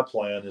stage of my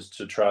plan is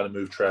to try to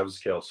move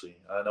Travis Kelce.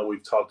 I know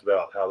we've talked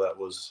about how that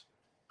was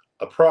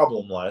a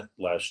problem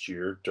last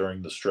year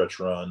during the stretch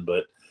run,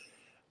 but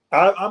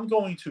I'm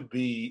going to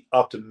be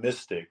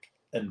optimistic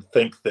and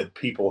think that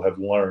people have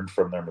learned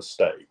from their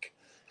mistake,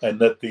 and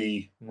that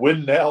the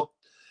win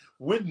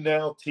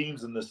now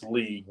teams in this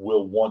league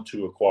will want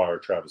to acquire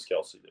Travis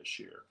Kelce this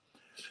year.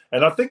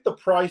 And I think the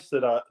price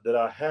that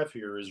I have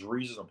here is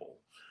reasonable.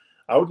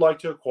 I would like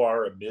to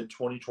acquire a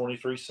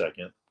mid-2023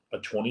 second, a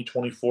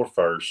 2024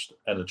 first,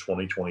 and a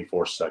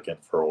 2024 second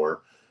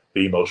for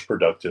the most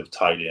productive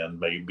tight end,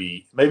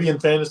 maybe in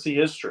fantasy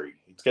history.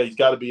 He's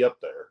got to be up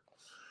there.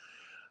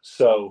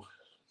 So,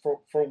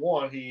 for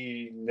one,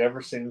 he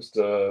never seems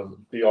to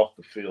be off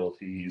the field.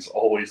 He's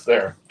always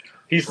there.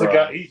 He's the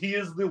guy. He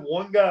is the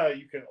one guy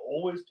you can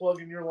always plug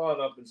in your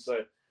lineup and say,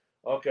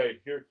 "Okay,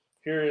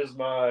 here is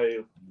my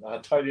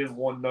tight end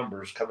one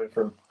numbers coming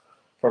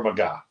from a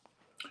guy."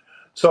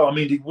 So, I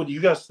mean, do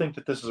you guys think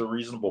that this is a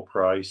reasonable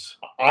price?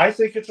 I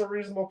think it's a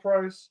reasonable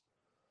price.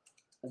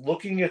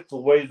 Looking at the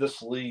way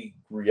this league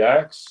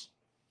reacts,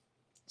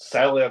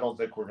 sadly, I don't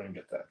think we're going to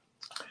get that.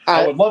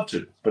 I would love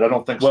to, but I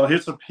don't think so. Well,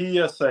 here's a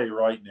PSA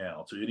right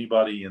now to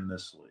anybody in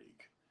this league.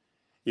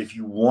 If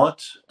you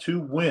want to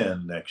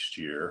win next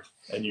year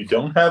and you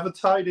don't have a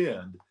tight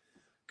end,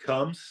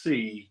 come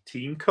see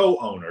Team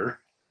Co-Owner.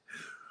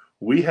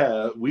 We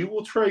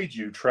will trade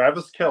you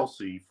Travis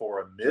Kelce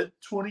for a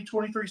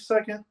mid-2023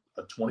 second,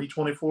 a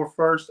 2024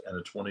 first, and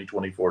a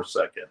 2024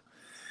 second.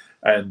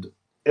 And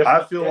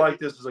I feel like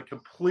this is a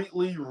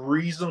completely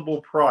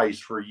reasonable price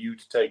for you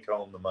to take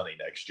home the money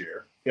next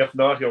year. If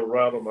not, he'll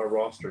ride on my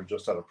roster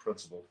just out of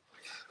principle.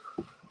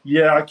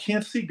 Yeah, I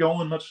can't see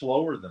going much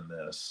lower than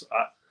this.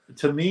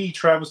 to me,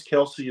 Travis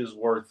Kelce is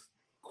worth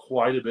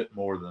quite a bit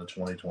more than a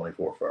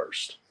 2024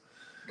 first.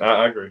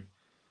 I agree.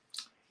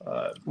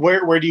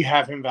 Where do you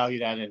have him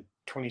valued at in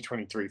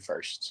 2023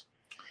 first?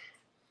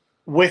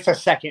 With a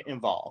second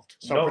involved.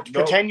 So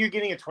pretend you're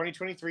getting a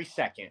 2023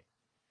 second.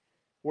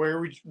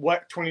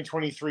 What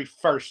 2023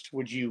 first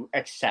would you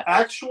accept?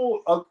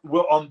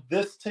 Well, on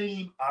this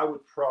team, I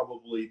would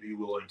probably be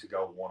willing to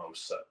go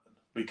 107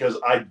 because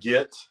I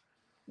get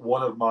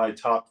one of my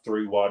top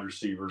 3 wide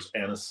receivers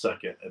and a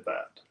second at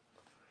that.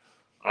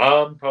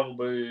 I'm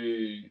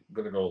probably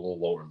going to go a little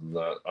lower than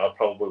that. I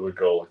probably would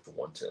go like the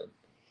 110.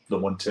 The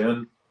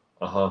 110?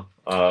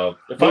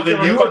 But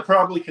then you would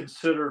probably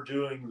consider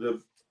doing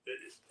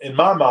in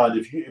my mind,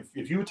 if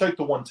you would take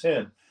the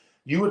 110,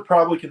 you would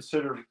probably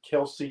consider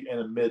Kelce and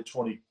a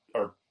mid-20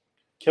 or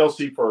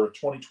Kelce for a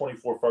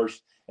 2024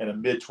 first and a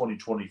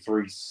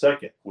mid-2023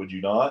 second, would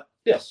you not?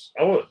 Yes,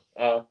 I would.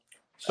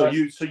 So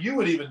you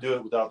would even do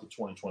it without the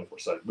 2024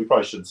 second. We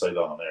probably shouldn't say that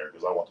on air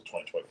because I want the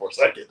 2024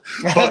 second.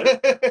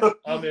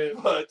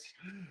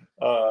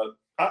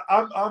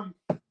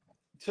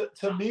 But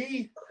to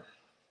me,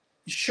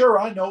 sure,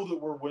 I know that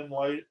we're win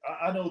late.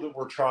 I know that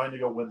we're trying to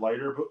go win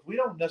later, but we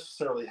don't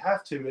necessarily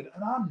have to. And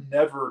I'm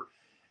never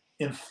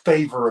in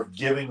favor of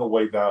giving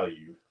away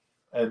value.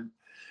 And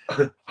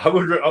I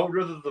would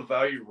rather the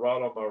value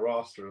rot on my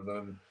roster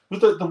than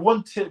with the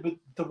 110. But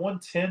the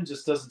 110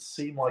 just doesn't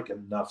seem like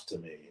enough to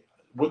me.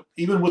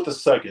 Even with the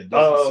second,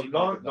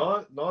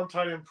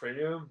 non-tight end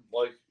premium,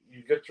 like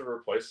you get to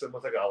replace him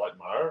with a guy like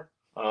Meyer,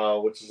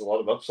 which is a lot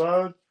of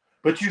upside.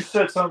 But you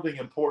said something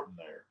important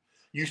there.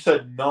 You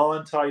said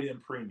non-tight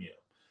end premium.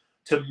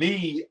 To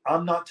me,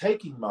 I'm not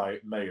taking my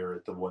Mayer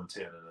at the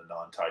 110 and a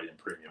non-tight end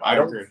premium. I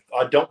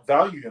don't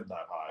value him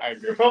that high. I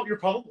agree.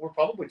 We're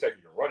probably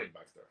taking a running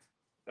back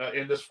there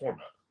in this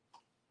format.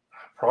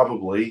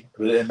 Probably,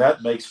 and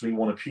that makes me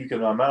want to puke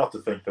in my mouth to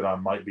think that I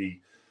might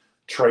be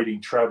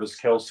trading Travis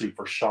Kelce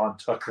for Sean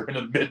Tucker in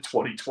a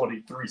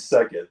mid-2023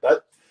 second.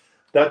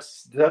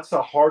 That's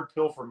a hard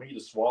pill for me to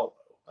swallow.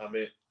 I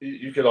mean,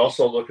 you could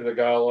also look at a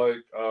guy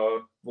like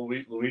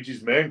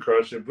Luigi's man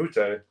crush in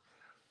Butte.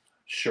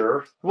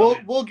 Sure.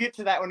 We'll get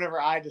to that whenever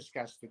I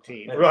discuss the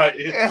team. Right.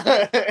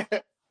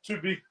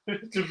 To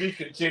be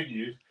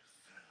continued.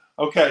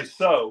 Okay,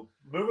 so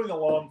moving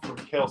along from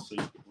Kelce,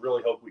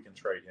 really hope we can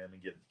trade him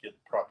and get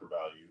proper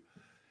value.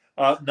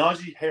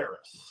 Najee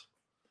Harris.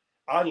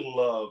 I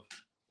love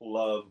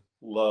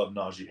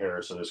Najee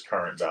Harris at his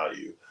current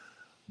value,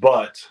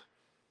 but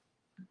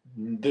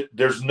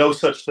there's no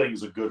such thing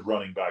as a good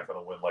running back on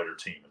a win-later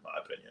team, in my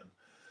opinion.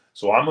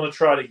 So I'm going to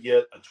try to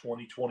get a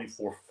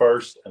 2024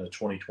 first and a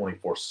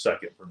 2024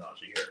 second for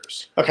Najee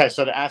Harris. Okay,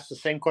 so to ask the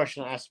same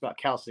question I asked about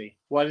Kelce,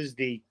 what is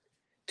the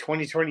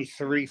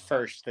 2023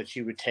 first that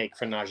you would take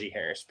for Najee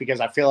Harris? Because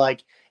I feel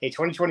like a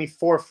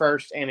 2024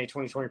 first and a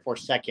 2024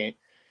 second,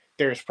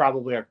 there's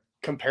probably a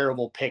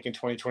comparable pick in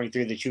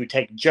 2023 that you would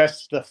take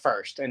just the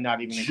first and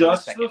not even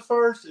just the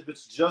first. If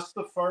it's just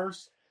the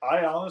first,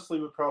 I honestly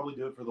would probably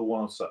do it for the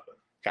 107.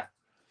 Okay.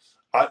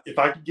 If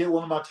I could get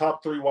one of my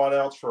top 3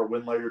 wideouts for a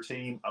win later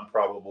team, I'm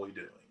probably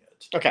doing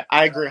it. Okay,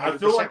 I agree. I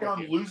feel like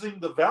I'm losing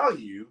the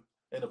value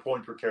in a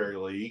point per carry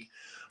league,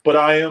 but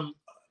I am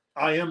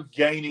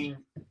gaining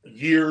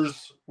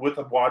years with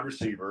a wide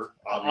receiver.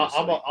 Obviously,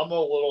 I'm a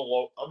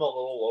little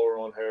lower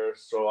on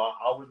Harris, so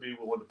I would be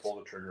willing to pull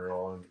the trigger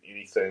on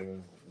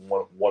anything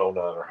 109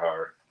 or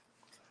higher.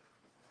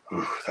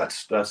 Ooh,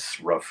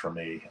 that's rough for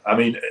me. I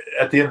mean,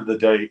 at the end of the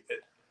day,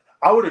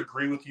 I would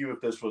agree with you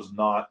if this was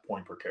not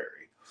point per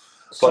carry.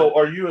 So,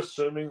 are you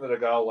assuming that a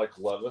guy like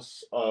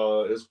Levis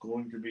is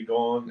going to be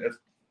gone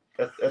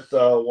at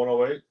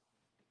 108?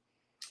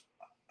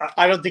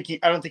 I don't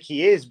think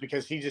he is,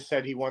 because he just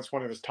said he wants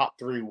one of his top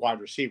 3 wide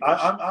receivers.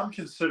 I'm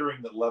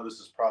considering that Levis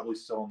is probably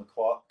still on the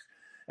clock,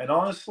 and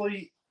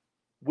honestly,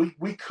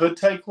 we could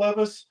take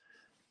Levis,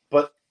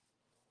 but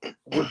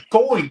we're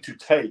going to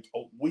take.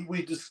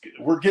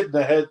 We're getting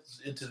ahead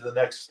into the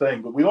next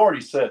thing, but we already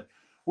said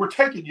we're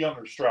taking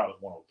Younger Stroud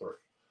at 103.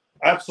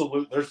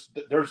 Absolutely,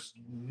 there's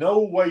no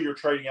way you're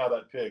trading out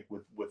that pick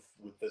with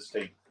this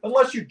team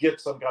unless you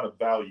get some kind of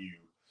value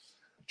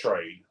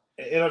trade.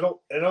 And I don't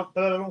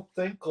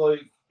think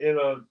like in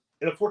a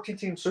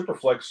 14-team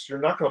superflex, you're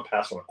not going to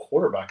pass on a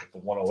quarterback at the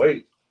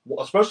 108,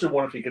 especially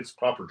one if he gets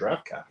proper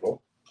draft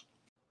capital.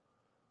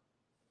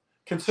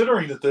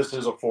 Considering that this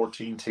is a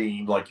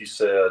 14-team, like you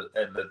said,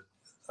 and that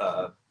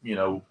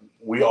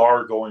we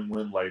are going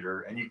win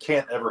later, and you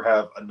can't ever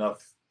have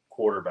enough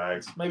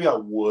quarterbacks. Maybe I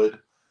would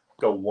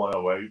go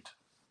 108.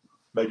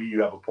 Maybe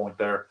you have a point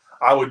there.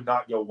 I would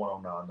not go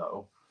 109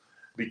 though,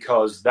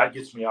 because that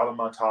gets me out of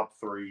my top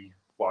 3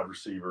 wide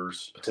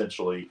receivers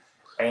potentially,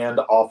 and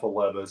off of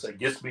Levis. It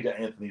gets me to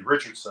Anthony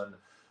Richardson,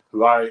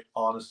 who I,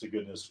 honest to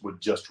goodness, would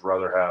just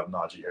rather have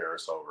Najee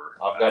Harris over.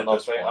 I've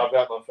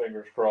got my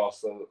fingers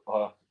crossed that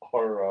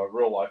our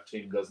real life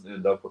team doesn't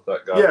end up with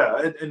that guy.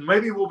 Yeah, and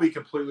maybe we'll be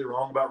completely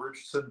wrong about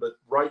Richardson, but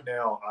right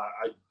now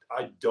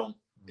I don't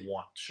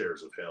want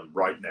shares of him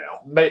right now.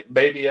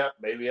 Maybe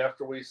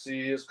after we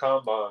see his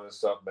combine and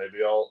stuff,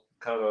 maybe I'll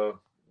kind of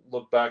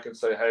look back and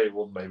say, hey,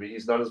 well, maybe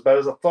he's not as bad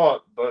as I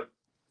thought. But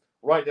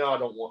right now, I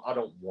don't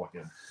want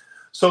him.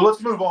 So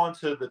let's move on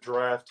to the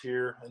draft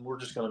here, and we're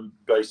just going to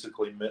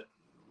basically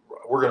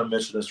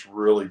mention this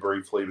really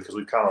briefly because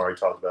we've kind of already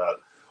talked about it.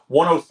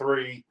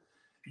 103.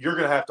 You're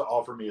going to have to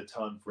offer me a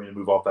ton for me to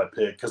move off that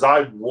pick because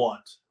I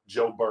want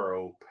Joe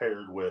Burrow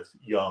paired with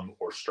Young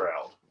or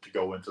Stroud to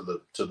go into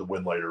the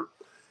win later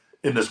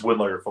in this win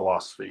later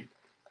philosophy.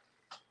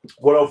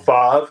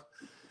 105.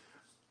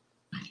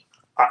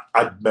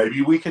 I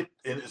maybe we could,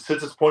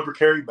 since it's point per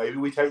carry, maybe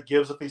we take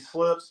Gibbs if he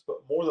slips, but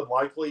more than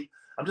likely,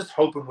 I'm just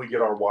hoping we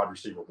get our wide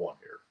receiver 1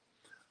 here.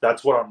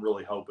 That's what I'm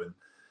really hoping.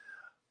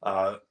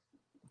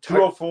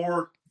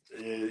 204.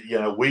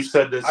 We've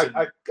said this.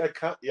 I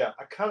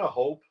kind of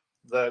hope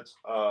that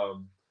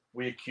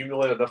we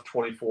accumulate enough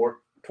 24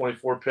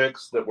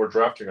 picks that we're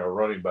drafting our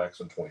running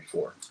backs in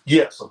 24.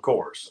 Yes, of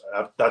course.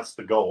 That's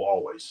the goal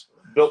always.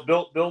 Build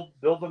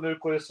the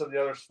nucleus in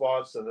the other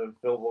spots, and then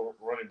build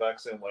running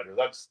backs in later.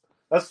 That's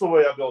the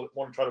way I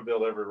want to try to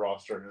build every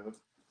roster.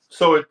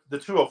 So the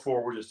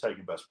 204, we're just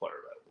taking best player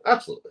available.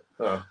 Absolutely.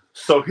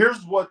 So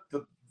here's what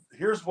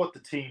the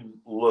team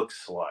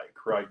looks like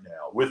right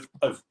now.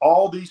 If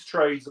all these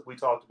trades that we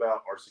talked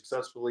about are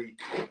successfully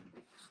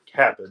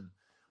happen,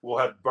 we'll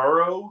have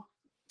Burrow,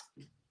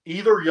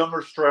 either Young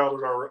or Stroud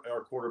as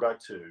our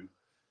quarterback 2,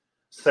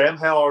 Sam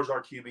Howell as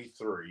our QB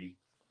 3.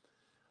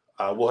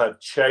 We'll have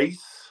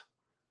Chase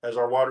as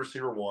our wide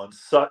receiver 1,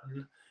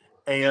 Sutton,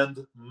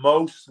 and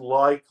most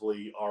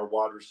likely our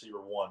wide receiver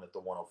 1 at the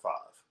 105.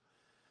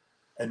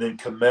 And then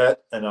Kmet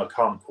and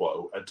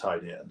Okonkwo at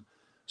tight end.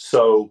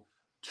 So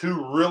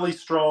 2 really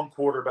strong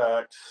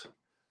quarterbacks,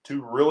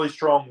 2 really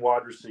strong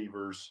wide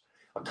receivers,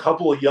 a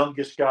couple of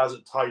youngish guys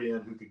at tight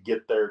end who could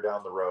get there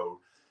down the road.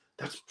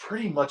 That's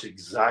pretty much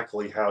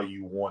exactly how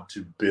you want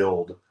to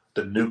build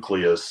the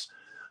nucleus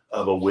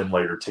of a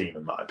win-later team,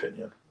 in my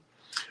opinion.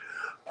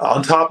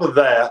 On top of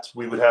that,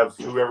 we would have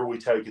whoever we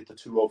take at the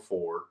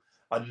 204,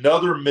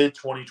 another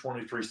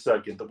mid-2023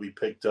 second that we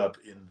picked up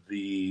in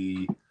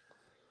the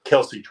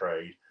Kelsey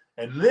trade.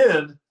 And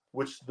then,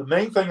 which the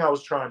main thing I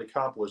was trying to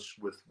accomplish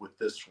with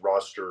this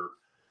roster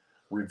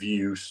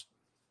reviews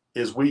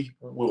is we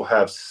will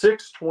have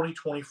 6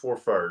 2024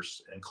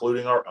 firsts,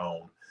 including our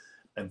own,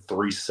 and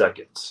 3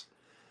 seconds.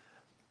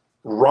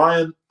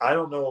 Ryan, I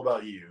don't know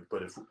about you,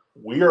 but if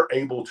we are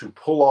able to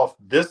pull off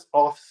this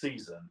off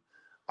season,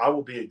 I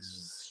will be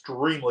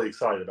extremely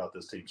excited about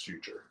this team's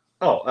future.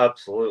 Oh,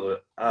 absolutely.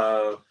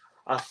 I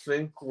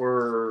think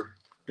we're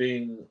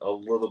being a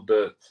little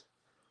bit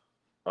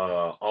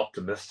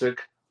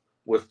optimistic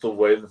with the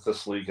way that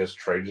this league has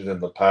traded in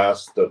the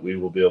past that we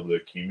will be able to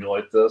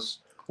accumulate this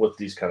with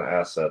these kind of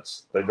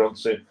assets. They don't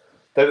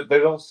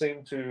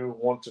seem to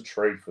want to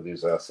trade for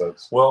these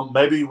assets. Well,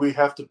 maybe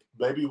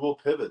we'll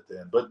pivot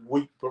then. But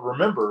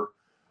remember,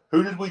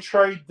 who did we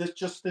trade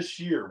this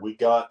year? We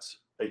got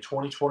a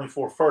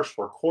 2024 first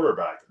for a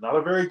quarterback. Not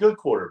a very good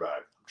quarterback.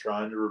 I'm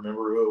trying to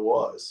remember who it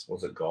was.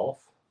 Was it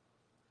Golf?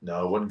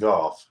 No, it wasn't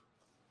Golf.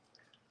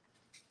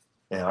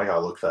 Man, I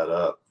gotta look that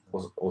up.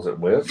 Was it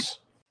Wentz?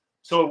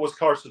 So it was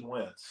Carson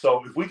Wentz.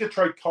 So if we could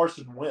trade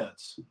Carson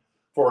Wentz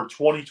for a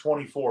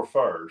 2024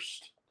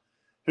 first,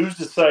 who's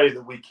to say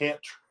that we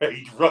can't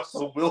trade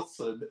Russell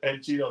Wilson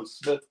and Geno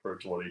Smith for a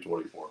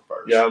 2024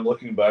 first? Yeah, I'm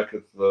looking back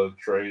at the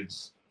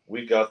trades.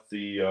 We got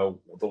the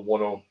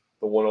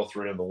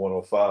 103 and the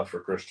 105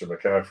 for Christian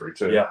McCaffrey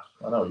too. Yeah,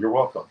 I know. You're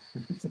welcome.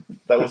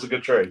 That was a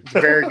good trade.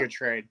 Very good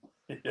trade.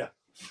 Yeah.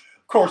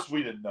 Of course,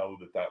 we didn't know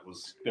that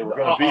they were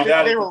going to be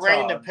that. They were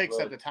random picks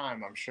at the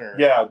time, I'm sure.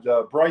 Yeah,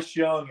 Bryce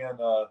Young and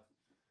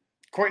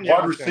Quentin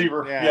wide Johnson,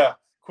 receiver. Yeah,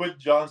 Quentin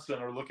Johnson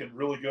are looking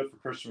really good for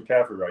Christian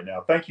McCaffrey right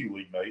now. Thank you,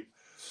 league mate.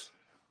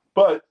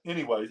 But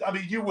anyways, I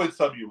mean, you win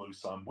some, you lose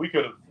some. We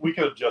could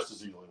have just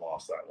as easily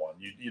lost that one.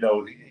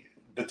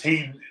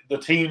 The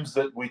teams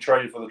that we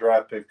traded for the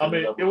draft pick. I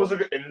mean, it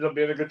ended up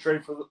being a good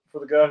trade for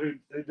the guy who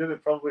did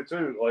it probably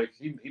too. Like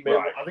he made.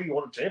 Right. I think he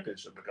won a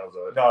championship because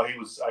of it. No, he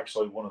was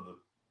actually one of the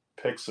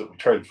picks that we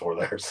traded for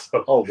there.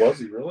 So. Oh, was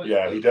he really?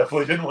 Yeah, he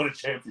definitely didn't win a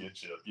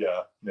championship.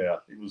 Yeah,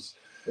 he was.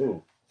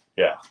 Ooh.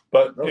 Yeah,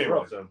 but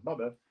anyway, my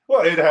bad.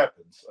 Well, it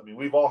happens. I mean,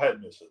 we've all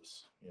had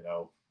misses.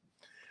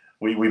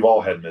 We've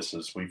all had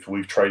misses.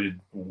 We've traded.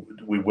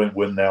 We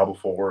win now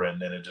before,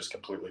 and then it just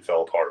completely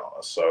fell apart on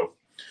us. So.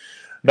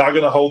 Not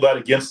going to hold that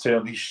against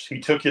him. He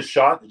took his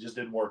shot. It just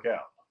didn't work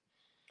out.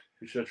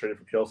 We should have traded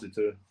for Kelsey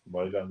too.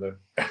 Might have gone there.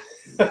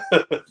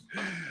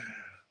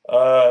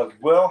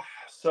 Well,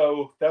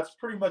 so that's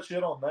pretty much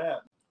it on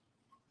that.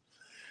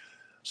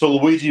 So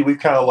Luigi, we've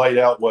kind of laid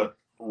out what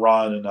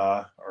Ryan and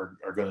I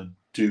are going to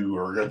do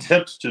or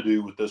attempt to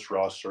do with this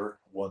roster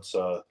once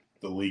the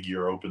league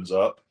year opens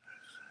up.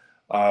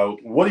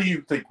 What do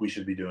you think we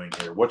should be doing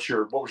here? What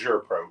was your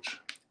approach?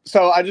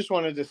 So I just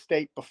wanted to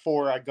state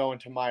before I go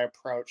into my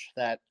approach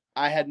that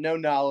I had no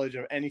knowledge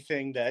of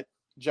anything that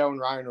Joe and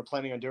Ryan were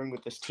planning on doing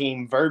with this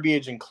team,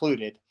 verbiage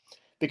included,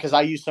 because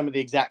I used some of the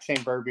exact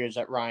same verbiage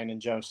that Ryan and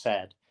Joe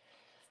said.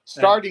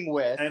 Starting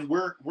with, and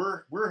we're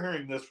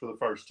hearing this for the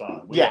first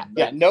time.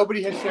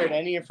 Nobody has shared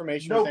any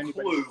information with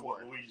anybody clue before.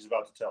 what Luigi's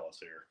about to tell us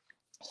here.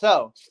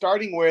 So,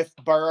 starting with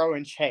Burrow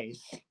and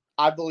Chase,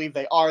 I believe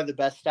they are the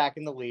best stack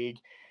in the league,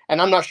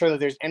 and I'm not sure that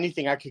there's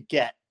anything I could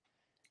get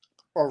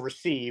or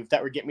receive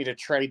that would get me to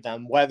trade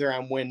them, whether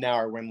I'm win now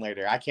or win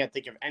later. I can't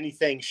think of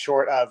anything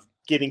short of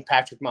getting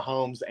Patrick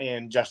Mahomes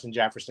and Justin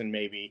Jefferson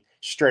maybe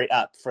straight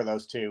up for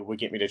those two would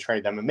get me to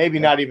trade them, and maybe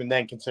not even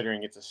then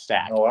considering it's a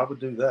stack. No, I would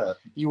do that.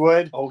 You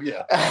would? Oh,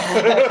 yeah.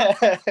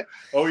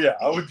 Oh, yeah,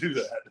 I would do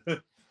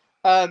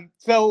that.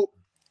 So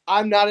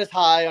I'm not as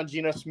high on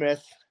Geno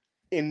Smith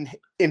in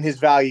his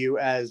value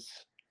as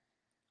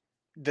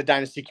the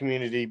Dynasty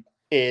community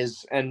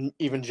is, and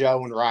even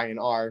Joe and Ryan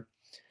are.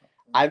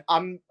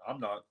 I'm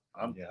not.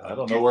 I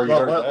don't know where you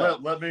heard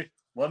that.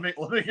 Let me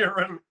get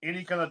rid of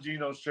any kind of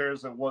Geno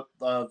shares and what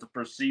the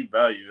perceived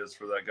value is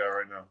for that guy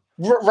right now.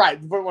 Right,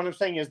 but what I'm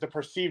saying is the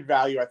perceived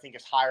value I think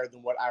is higher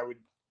than what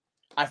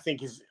I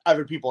think is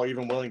other people are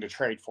even willing to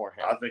trade for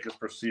him. I think his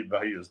perceived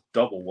value is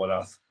double what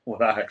I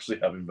actually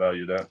have him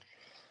valued at.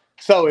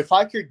 So if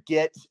I could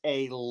get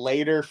a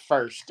later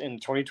first in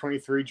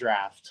 2023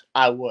 draft,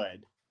 I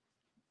would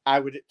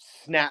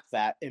snap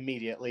that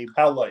immediately.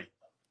 How late?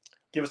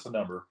 Give us a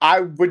number. I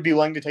would be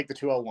willing to take the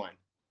 201.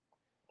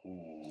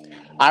 Ooh.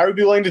 I would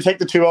be willing to take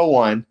the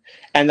 201,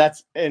 and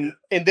that's in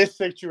this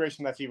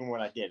situation. That's even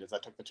what I did is I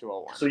took the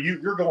 201. So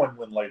you're going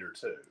win later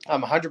too.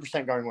 I'm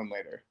 100% going win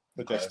later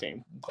with this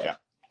team. Okay. Yeah.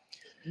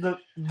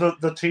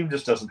 The team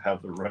just doesn't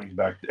have the running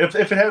back. If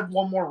it had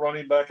one more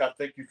running back, I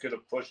think you could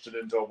have pushed it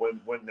into a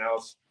win now.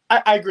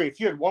 I agree. If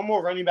you had one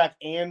more running back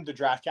and the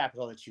draft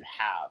capital that you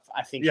have,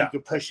 I think you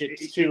could push it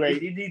to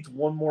he needs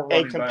one more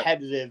running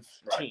competitive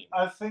back. team.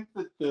 Right. I think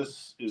that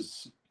this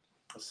is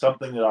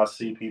something that I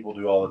see people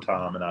do all the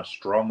time, and I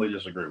strongly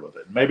disagree with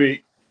it.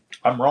 Maybe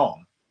I'm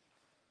wrong.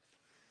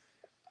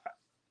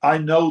 I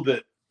know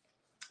that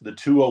the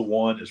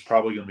 201 is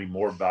probably going to be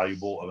more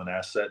valuable of an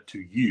asset to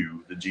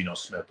you than Geno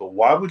Smith, but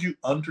why would you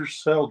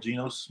undersell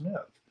Geno Smith?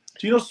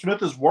 Geno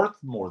Smith is worth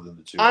more than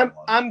the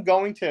 201. I'm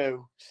going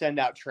to send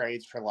out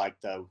trades for like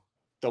the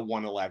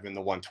 111,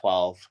 the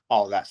 112,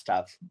 all of that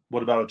stuff.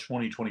 What about a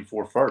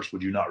 2024 first?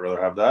 Would you not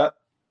rather have that?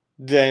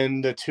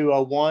 Then the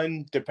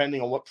 201,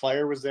 depending on what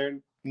player was there.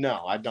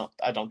 No, I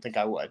don't think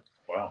I would.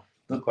 Wow.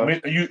 I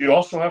mean, you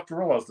also have to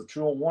realize the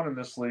 201 in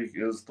this league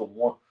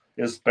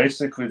is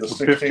basically the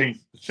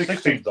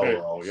 16th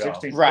overall. Yeah.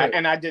 16th right, pick.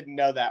 And I didn't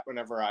know that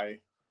whenever I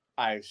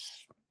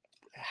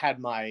had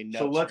my notes.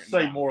 So let's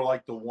say down. more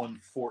like the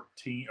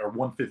 114 or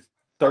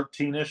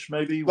 113-ish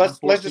maybe. Let's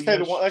just say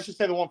the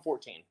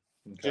 114.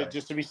 Okay.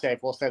 Just to be safe,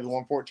 we'll say the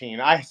 114.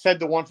 I said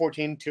the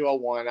 114,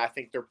 201. I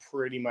think they're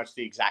pretty much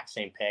the exact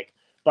same pick.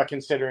 But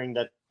considering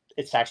that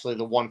it's actually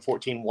the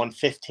 114,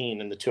 115,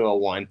 and the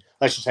 201,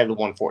 let's just say the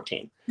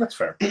 114. That's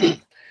fair.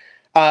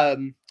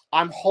 I'm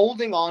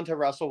holding on to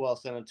Russell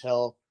Wilson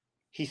until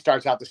he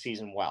starts out the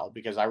season well,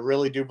 because I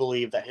really do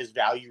believe that his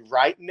value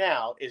right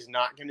now is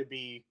not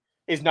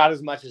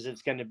as much as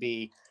it's going to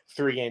be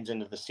 3 games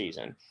into the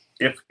season.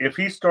 If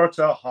he starts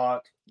out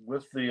hot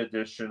with the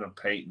addition of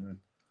Peyton,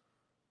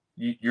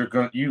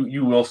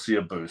 you will see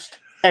a boost.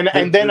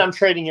 And then I'm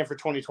trading him for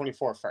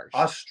 2024 first.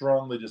 I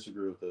strongly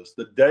disagree with this.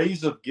 The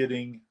days of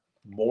getting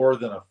more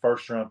than a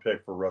first-round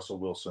pick for Russell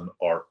Wilson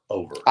are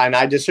over. And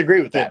I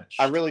disagree with that. Finished.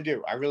 I really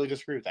do. I really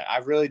disagree with that. I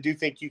really do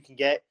think you can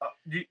get.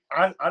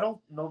 I don't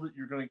know that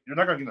you're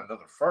not going to get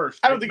another first.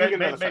 I don't think you're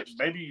going to get another first.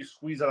 Maybe you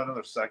squeeze out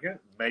another second.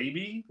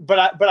 Maybe. But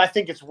I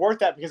think it's worth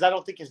that because I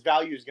don't think his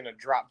value is going to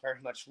drop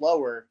very much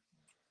lower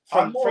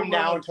from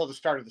now until the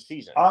start of the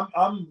season.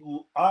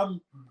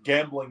 I'm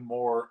gambling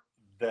more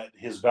that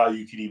his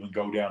value could even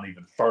go down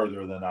even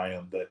further than I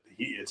am. That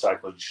it's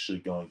actually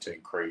going to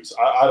increase.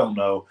 I don't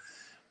know.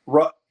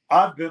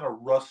 I've been a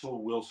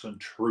Russell Wilson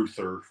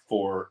truther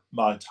for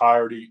my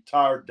entire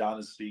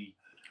Dynasty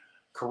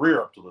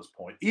career up to this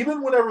point.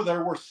 Even whenever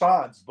there were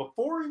signs,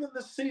 before even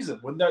this season,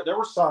 when there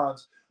were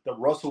signs that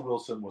Russell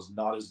Wilson was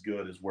not as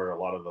good as where a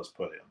lot of us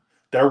put him.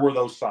 There were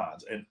those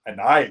signs, and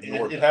I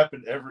ignored it. It them.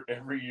 happened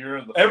every year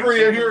in the every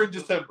year in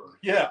December.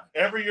 Yeah,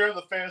 every year in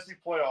the fantasy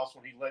playoffs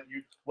when he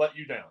let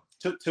you down.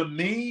 To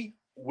me,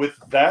 with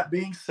that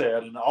being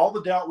said, and all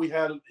the doubt we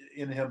had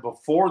in him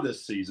before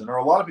this season, or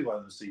a lot of people had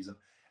in this season,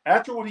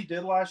 after what he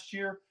did last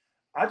year,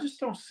 I just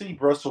don't see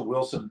Russell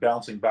Wilson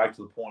bouncing back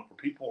to the point where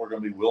people are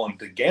going to be willing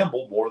to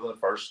gamble more than a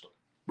first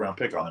round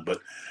pick on him. But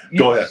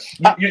go ahead.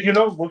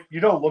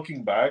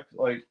 Looking back,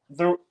 like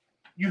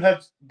you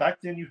had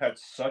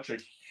such a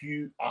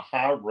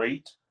high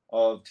rate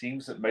of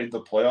teams that made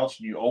the playoffs,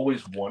 and you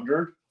always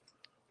wondered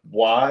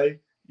why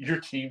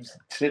your teams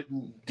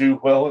didn't do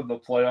well in the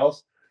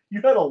playoffs.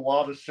 You had a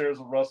lot of shares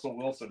of Russell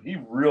Wilson. He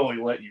really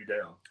let you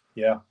down.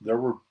 Yeah, there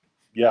were.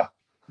 Yeah.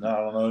 No, I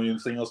don't know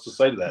anything else to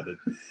say to that.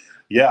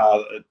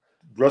 But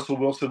Russell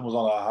Wilson was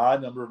on a high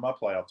number of my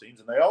playoff teams,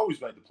 and they always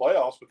made the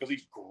playoffs because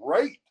he's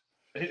great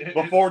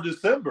before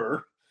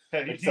December,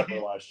 except for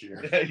last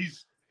year.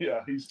 Yeah,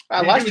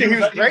 Yeah, last year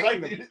he was great like-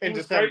 in was great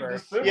December.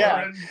 December,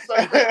 Yeah. and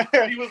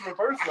so he was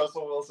reverse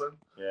Russell Wilson.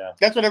 Yeah.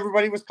 That's what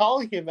everybody was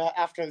calling him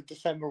after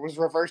December was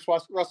reverse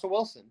Russell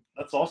Wilson.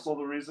 That's also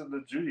the reason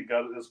that Judy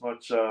got as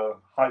much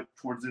hype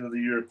towards the end of the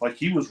year. Like,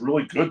 he was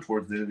really good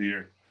towards the end of the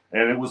year,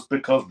 and it was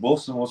because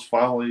Wilson was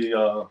finally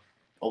a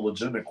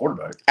legitimate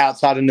quarterback.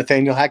 Outside of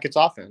Nathaniel Hackett's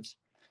offense.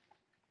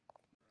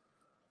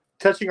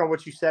 Touching on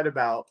what you said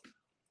about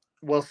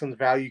Wilson's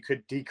value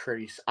could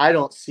decrease, I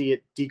don't see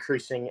it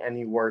decreasing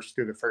any worse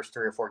through the first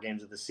 3 or 4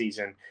 games of the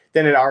season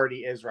than it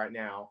already is right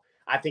now.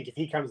 I think if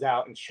he comes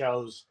out and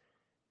shows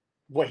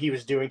what he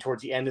was doing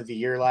towards the end of the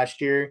year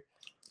last year,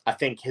 I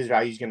think his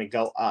value is going to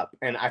go up.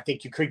 And I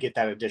think you could get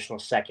that additional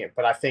second.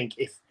 But I think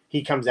if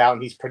he comes out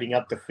and he's putting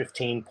up the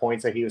 15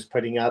 points that he was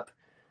putting up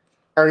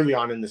early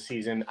on in the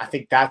season, I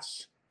think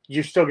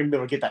you're still going to be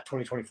able to get that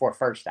 2024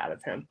 first out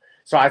of him.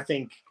 So I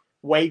think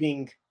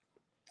waiting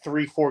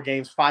 3, 4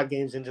 games, 5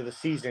 games into the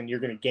season, you're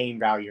going to gain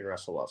value in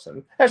Russell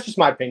Wilson. That's just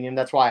my opinion.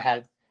 That's why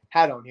I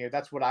had on here.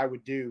 That's what I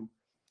would do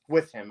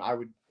with him. I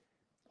would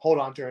hold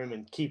on to him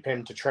and keep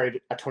him to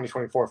trade a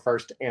 2024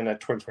 first and a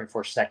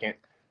 2024 second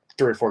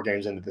 3 or 4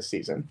 games into the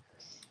season.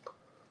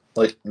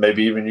 Like,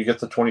 maybe even you get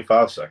the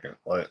 25 second.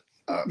 Like,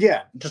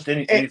 yeah, just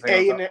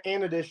anything.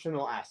 An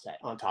additional asset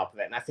on top of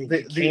it. And I think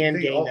you can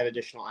gain that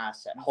additional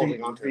asset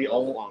holding on to it a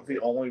little longer. The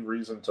only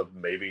reason to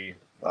maybe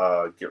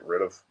get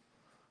rid of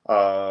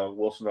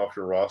Wilson off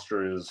your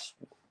roster is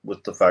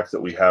with the fact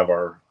that we have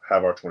our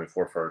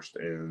 24 first,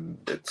 and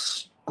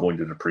it's going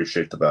to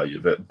depreciate the value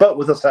of it. But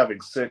with us having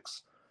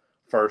 6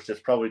 first, it's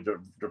probably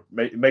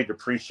may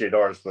depreciate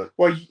ours. But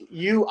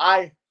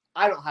I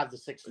don't have the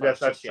 6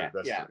 first that's yet.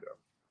 True, yeah.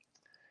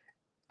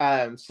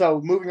 True.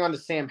 So moving on to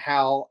Sam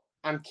Howell,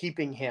 I'm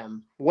keeping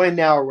him. Win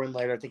now or win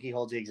later, I think he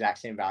holds the exact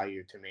same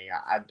value to me.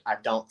 I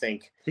don't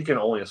think he can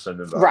only ascend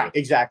in value. Right,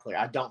 exactly.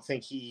 I don't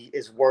think he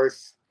is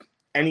worth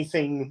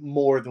anything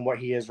more than what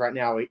he is right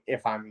now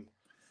if I'm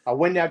a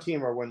win now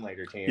team or a win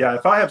later team. Yeah,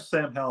 if I have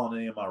Sam Howell on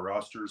any of my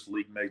rosters,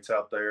 league mates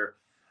out there,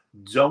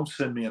 don't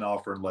send me an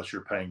offer unless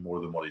you're paying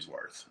more than what he's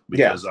worth.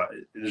 Because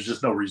there's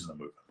just no reason to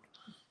move him.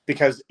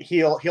 Because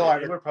he'll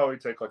either would probably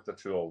take like the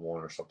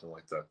 201 or something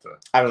like that.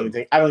 I don't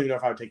even know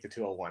if I would take the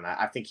 201.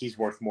 I think he's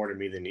worth more to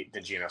me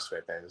than Geno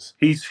Smith is.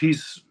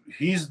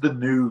 He's the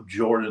new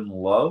Jordan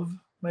Love,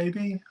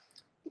 maybe.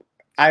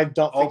 I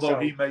don't think Although so.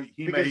 he may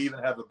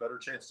even have a better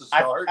chance to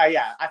start.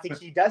 I think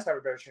he does have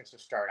a better chance to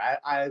start.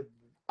 I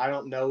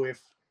don't know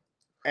if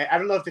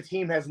the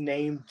team has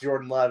named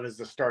Jordan Love as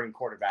the starting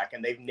quarterback,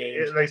 and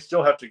they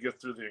still have to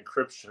get through the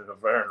encryption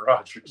of Aaron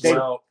Rodgers.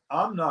 Well,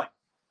 I'm not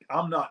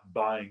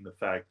buying the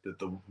fact that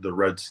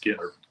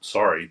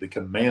the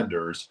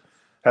Commanders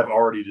have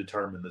already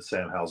determined that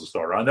Sam Howell's a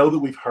starter. I know that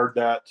we've heard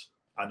that.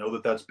 I know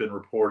that that's been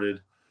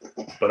reported,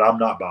 but I'm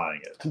not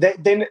buying it.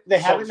 They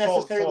haven't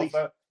necessarily.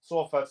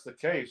 So if that's the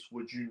case,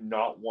 would you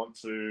not want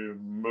to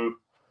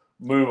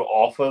move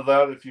off of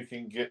that if you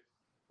can get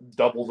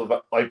double the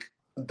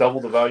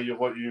value of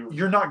what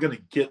you're not going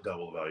to get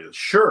double the value.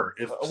 Sure,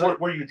 if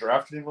where you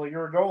drafted him a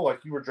year ago,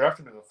 like you were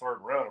drafting in the 3rd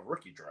round of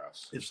rookie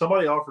drafts. If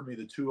somebody offered me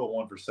the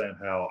 201 for Sam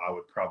Howell, I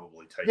would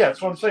probably take it. Yeah,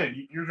 that's what I'm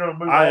saying. You're going to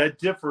move. I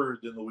differ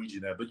than Luigi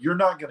in that, but you're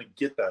not going to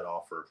get that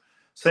offer.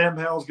 Sam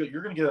Howell's good.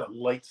 You're going to get a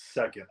late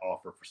second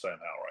offer for Sam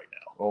Howell right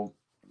now. Well,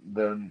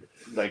 then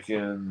they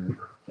can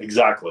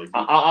exactly.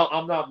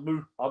 I'm not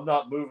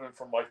moving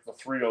from like the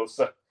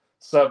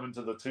 307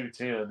 to the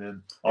 210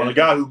 and on a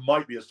guy who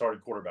might be a starting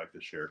quarterback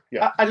this year.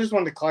 Yeah, I just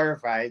wanted to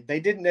clarify. They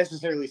didn't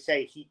necessarily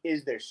say he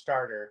is their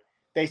starter.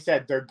 They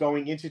said they're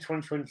going into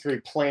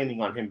 2023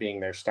 planning on him being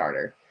their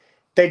starter.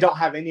 They don't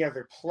have any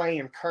other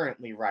plan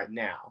currently right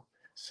now.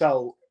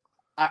 So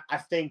I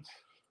think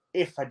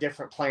if a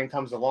different plan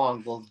comes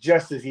along, they'll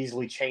just as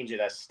easily change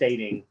it as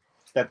stating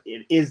that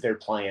it is their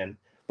plan.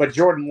 But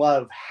Jordan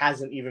Love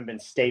hasn't even been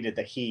stated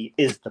that he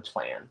is the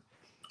plan.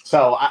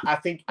 So I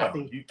think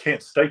you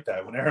can't state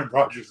that when Aaron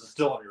Rodgers is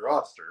still on your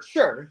roster.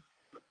 Sure.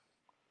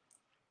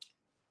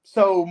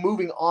 So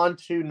moving on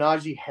to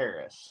Najee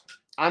Harris.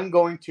 I'm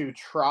going to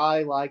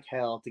try like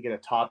hell to get a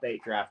top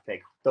 8 draft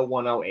pick, the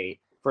 108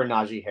 for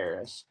Najee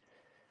Harris.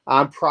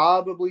 I'm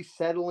probably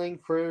settling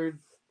for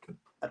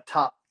a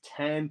top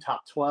 10,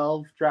 top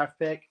 12 draft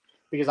pick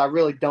because I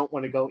really don't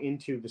want to go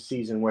into the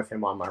season with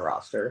him on my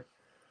roster.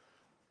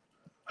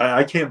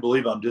 I can't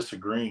believe I'm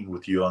disagreeing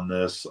with you on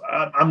this.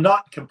 I'm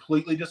not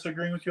completely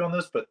disagreeing with you on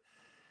this, but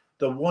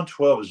the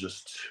 112 is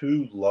just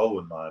too low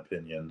in my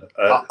opinion.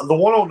 The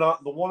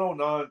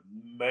 109,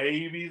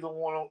 maybe the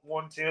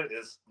 110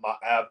 is my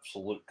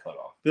absolute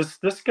cutoff.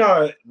 This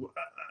guy,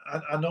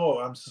 I know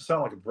I'm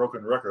sound like a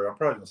broken record. I'm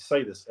probably going to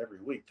say this every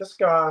week. This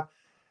guy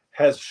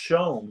has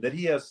shown that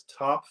he has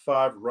top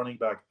 5 running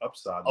back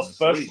upside,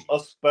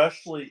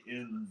 especially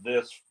in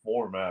this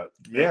format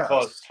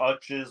because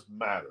touches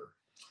matter.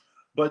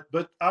 But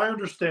I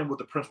understand what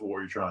the principle what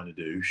you're trying to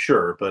do,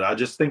 sure. But I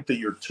just think that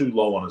you're too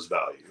low on his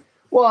value.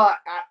 Well,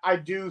 I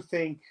do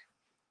think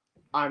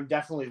I'm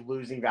definitely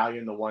losing value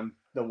in the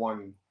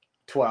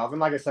 112, and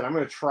like I said, I'm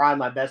going to try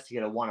my best to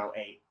get a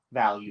 108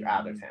 value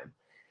out of him.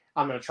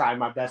 I'm going to try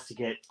my best to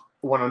get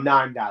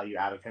 109 value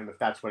out of him if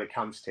that's what it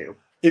comes to.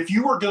 If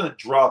you were going to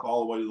drop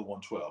all the way to the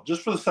 112,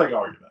 just for the sake of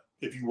argument,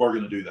 if you were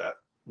going to do that,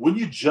 wouldn't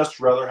you just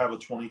rather have a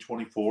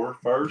 2024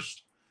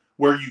 first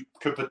where you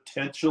could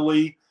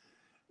potentially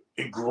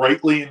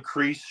greatly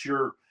increase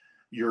your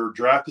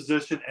draft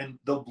position? And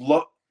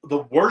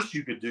the worst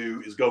you could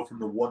do is go from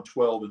the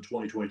 112 in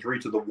 2023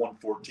 to the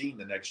 114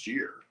 the next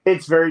year.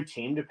 It's very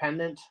team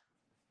dependent.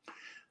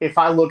 If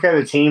I look at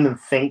a team and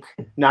think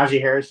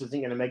Najee Harris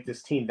isn't going to make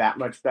this team that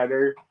much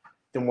better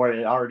than what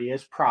it already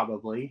is,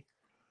 probably.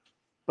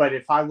 But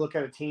if I look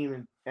at a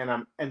team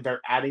and they're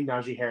adding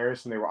Najee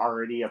Harris and they were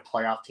already a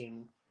playoff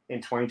team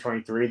in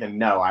 2023, then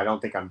no, I don't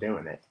think I'm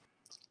doing it.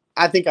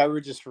 I think I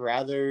would just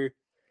rather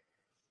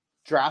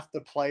draft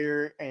the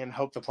player and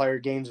hope the player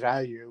gains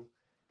value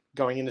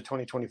going into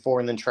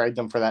 2024 and then trade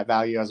them for that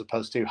value as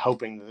opposed to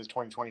hoping that the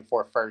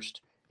 2024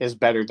 first is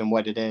better than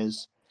what it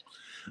is.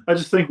 I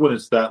just think when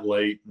it's that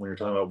late, when you're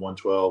talking about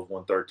 112,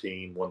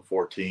 113,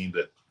 114,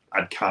 that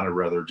I'd kind of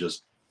rather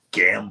just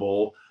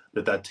gamble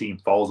that team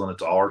falls on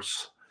its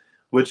arse,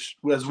 which,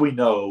 as we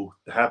know,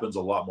 happens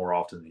a lot more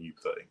often than you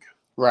think.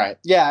 Right.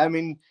 Yeah, I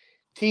mean,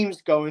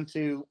 teams go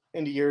into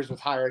years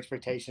with higher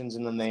expectations,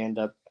 and then they end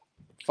up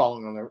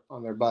falling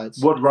on their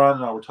butts. What Ryan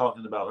and I were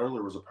talking about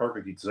earlier was a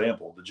perfect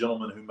example. The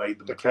gentleman who made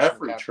the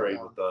McCaffrey trade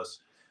with us,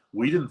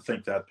 we didn't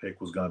think that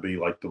pick was going to be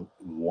like the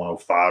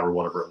 105 or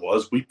whatever it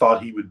was. We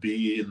thought he would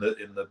be in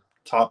the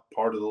top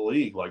part of the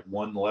league, like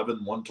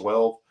 111,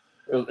 112,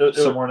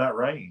 somewhere in that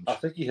range. I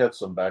think he had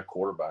some bad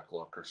quarterback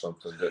luck or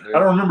something, didn't he? I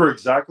don't remember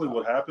exactly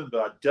what happened, but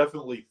I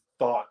definitely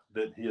thought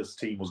that his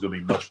team was going to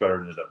be much better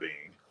than it ended up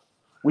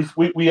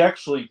being. We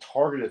actually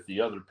targeted the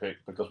other pick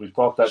because we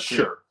thought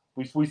that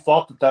we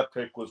thought that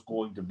pick was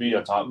going to be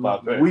a top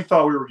 5 pick. We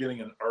thought we were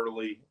getting an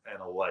early and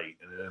a late,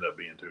 and it ended up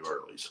being 2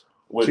 earlies.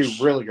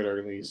 Two really good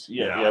earlies.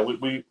 Yeah.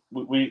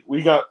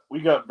 We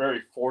got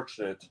very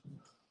fortunate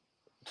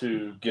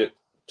to get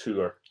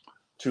 2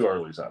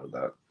 earlies out of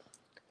that.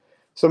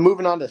 So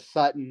moving on to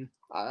Sutton,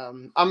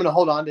 I'm going to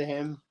hold on to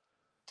him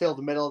till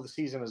the middle of the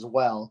season as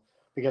well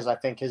because I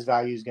think his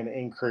value is going to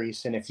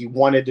increase. And if you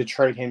wanted to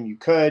trade him, you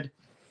could.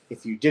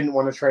 If you didn't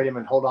want to trade him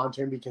and hold on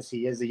to him because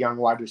he is a young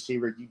wide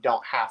receiver, you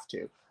don't have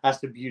to. That's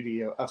the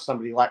beauty of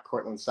somebody like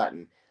Cortland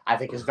Sutton. I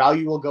think his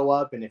value will go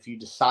up, and if you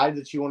decide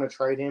that you want to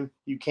trade him,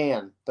 you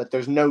can. But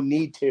there's no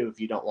need to if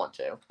you don't want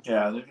to.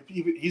 Yeah,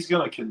 he's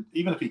going to –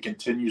 even if he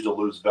continues to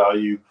lose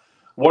value,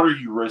 what are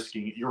you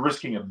risking? You're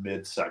risking a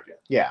mid-second.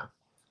 Yeah.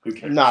 Who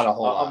cares? Not a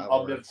whole lot.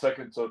 I'm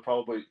mid-second, so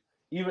probably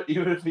even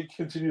if he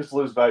continues to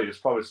lose value, it's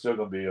probably still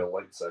going to be a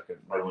late second,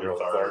 maybe a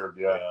third.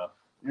 Yeah.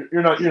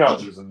 You're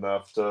not losing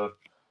enough to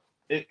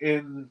 –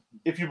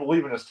 if you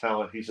believe in his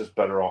talent, he's just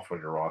better off on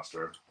your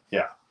roster.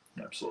 Yeah,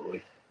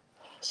 absolutely.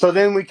 So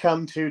then we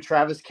come to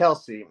Travis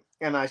Kelce,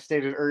 and I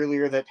stated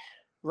earlier that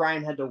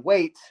Ryan had to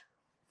wait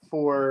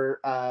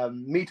for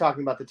me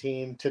talking about the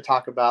team to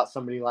talk about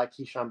somebody like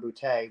Keyshawn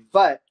Boutte,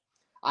 but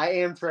I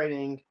am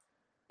trading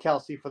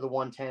Kelce for the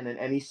 110 in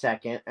any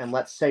second, and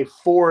let's say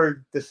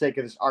for the sake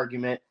of this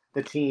argument,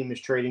 the team is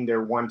trading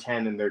their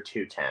 110 and their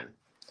 210.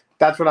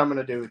 That's what I'm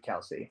going to do with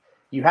Kelce.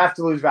 You have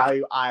to lose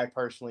value, I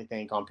personally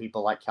think, on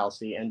people like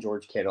Kelce and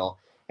George Kittle,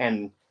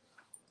 and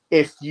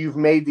if you've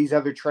made these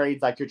other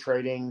trades like you're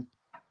trading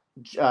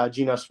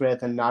Geno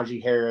Smith and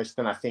Najee Harris,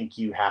 then I think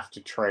you have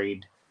to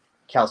trade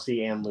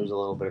Kelce and lose a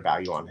little bit of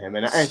value on him.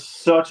 And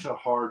such a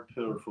hard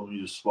pill for me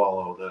to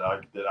swallow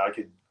that I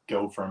could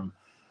go from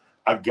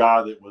a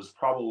guy that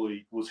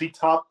was he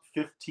top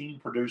 15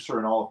 producer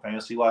in all of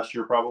fantasy last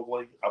year?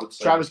 Probably, I would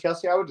say. Travis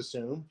Kelce, I would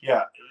assume.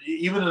 Yeah,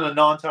 even in a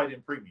non-tight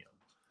end premium.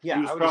 Yeah,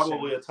 he was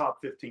probably a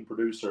top 15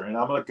 producer, and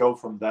I'm going to go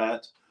from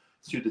that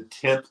to the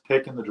 10th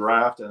pick in the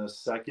draft and a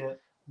second.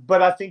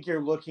 But I think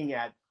you're looking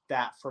at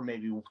that for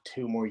maybe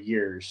 2 more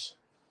years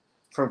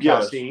from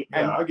Kelce.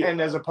 Yes. And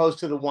as opposed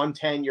to the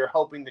 110, you're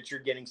hoping that you're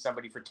getting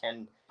somebody for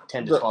 10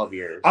 to 12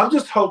 years. I'm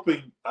just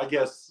hoping, I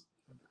guess,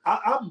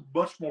 I'm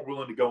much more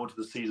willing to go into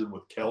the season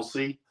with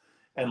Kelce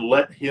and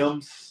let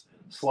him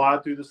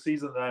slide through the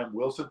season than I am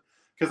Wilson.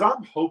 Because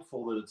I'm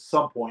hopeful that at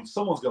some point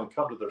someone's going to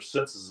come to their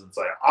senses and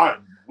say,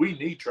 we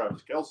need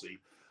Travis Kelce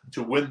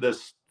to win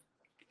this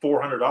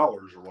 $400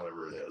 or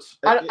whatever it is.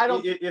 I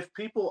don't. If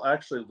people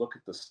actually look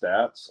at the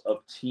stats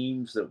of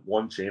teams that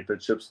won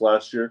championships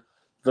last year,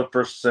 the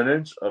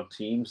percentage of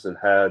teams that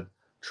had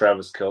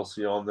Travis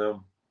Kelce on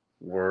them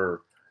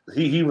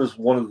he was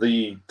one of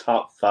the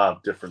top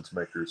 5 difference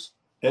makers.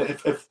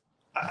 If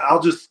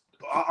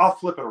I'll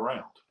flip it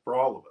around for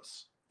all of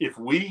us. If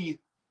we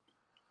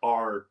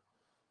are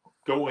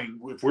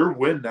if we're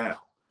win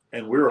now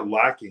and we're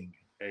lacking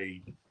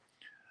a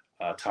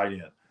tight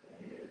end,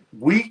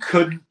 we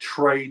couldn't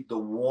trade the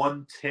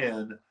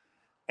 110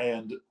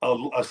 and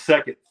a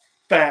second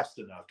fast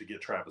enough to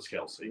get Travis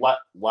Kelce.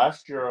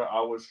 Last year,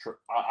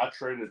 I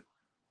traded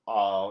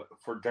for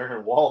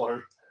Darren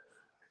Waller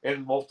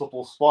in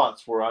multiple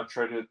spots where I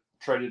traded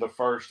a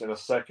first and a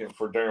second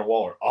for Darren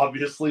Waller.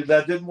 Obviously,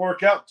 that didn't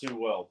work out too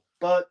well.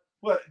 But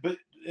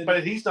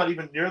But he's not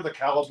even near the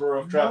caliber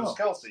of Travis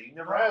Kelce. He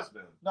never has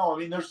been. No, I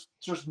mean, there's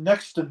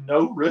next to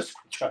no risk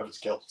for Travis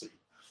Kelce.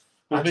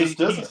 It just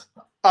isn't.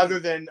 Other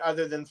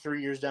than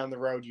 3 years down the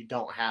road, you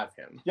don't have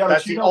him. Yeah,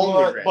 that's but you the know only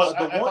what? risk.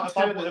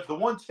 But if the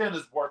 110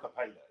 is worth a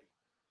payday,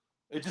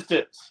 it just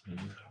is.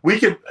 Mm-hmm. We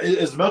can,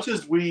 as much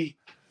as we,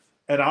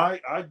 and I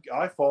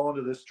fall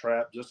into this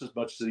trap just as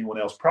much as anyone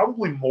else,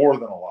 probably more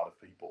than a lot of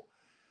people.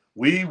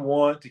 We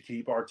want to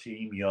keep our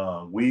team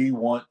young. We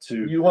want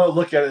to. You want to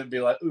look at it and be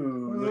like,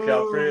 ooh, look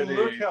how pretty.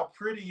 Look how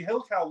pretty.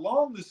 Look how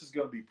long this is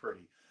going to be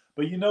pretty.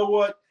 But you know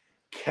what?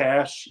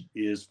 Cash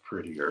is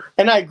prettier.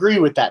 And I agree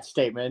with that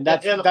statement.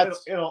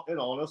 And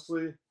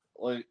honestly,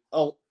 like,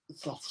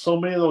 so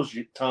many of those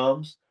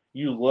times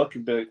you look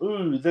and be like,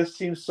 ooh, this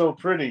seems so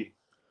pretty.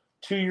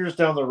 2 years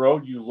down the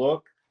road, you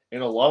look,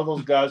 and a lot of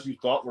those guys you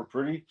thought were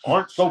pretty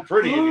aren't so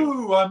pretty anymore.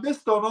 Ooh, I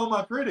missed on all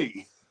my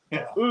pretty.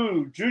 Yeah.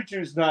 Ooh,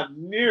 Juju's not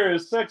near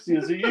as sexy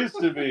as he used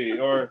to be.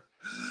 Or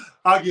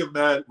I'll give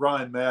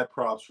Ryan mad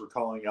props for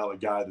calling out a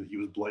guy that he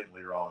was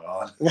blatantly wrong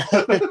on.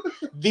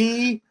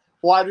 The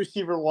wide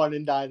receiver 1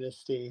 in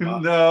Dynasty. No,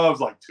 it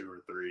was like 2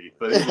 or 3,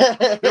 but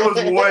it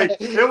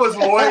was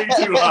way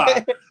too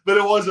high. But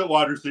it wasn't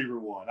wide receiver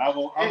 1.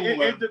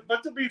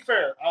 But to be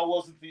fair, I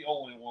wasn't the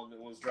only one that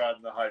was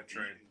driving the hype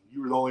train.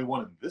 You were the only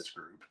one in this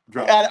group.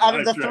 Out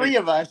of the 3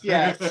 of us,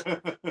 yes.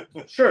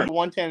 Sure.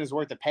 110 is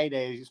worth a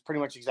payday. Is pretty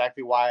much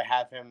exactly why I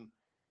have him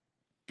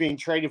being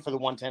traded for the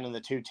 110 and the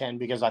 210,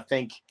 because I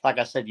think, like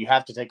I said, you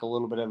have to take a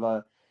little bit of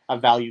a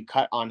value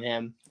cut on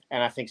him,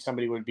 and I think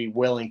somebody would be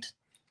willing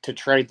to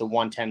trade the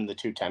 110 and the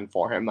 210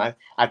 for him.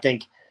 I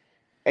think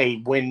a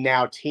win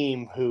now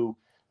team who,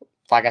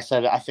 like I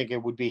said, I think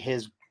it would be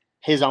his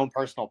own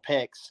personal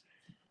picks.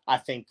 I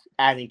think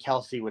adding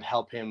Kelce would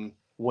help him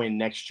win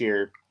next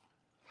year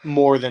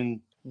more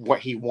than what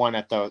he won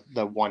at the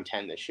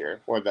 110 this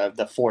year, or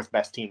the fourth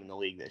best team in the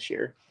league this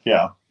year.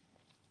 Yeah.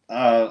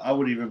 I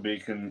would even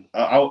be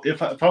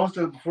if I was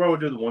to, before I would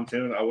do the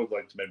 110, I would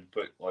like to maybe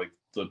put like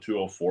the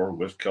 204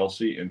 with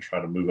Kelce and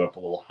try to move up a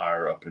little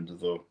higher up into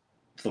the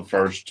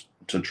first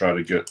to try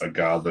to get a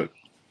guy that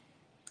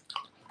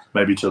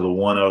maybe to the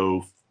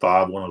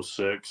 105,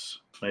 106,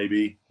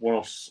 maybe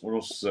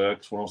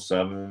 106,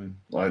 107,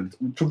 like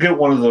to get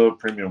one of the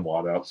premium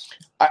wideouts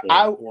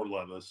or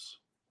Levis.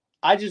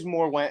 I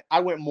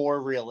went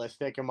more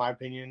realistic in my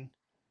opinion,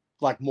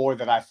 like more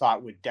that I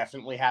thought would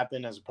definitely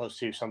happen as opposed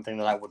to something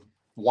that I would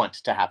want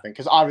to happen.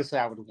 Because obviously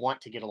I would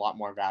want to get a lot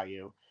more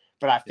value,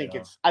 but I think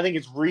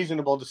it's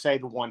reasonable to say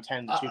the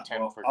 110, the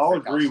 210. I'll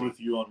agree with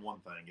you on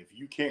one thing. If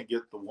you can't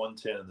get the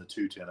 110 and the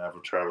 210 out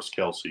of Travis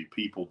Kelce,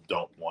 people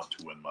don't want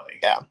to win money.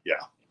 Yeah.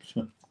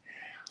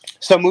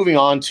 So moving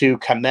on to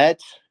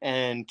Kmet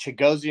and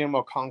Chigoziem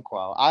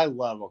Okonkwo. I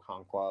love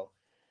Okonkwo.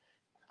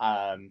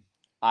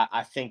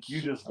 I think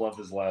you just love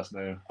his last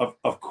name.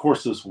 Of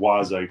course, this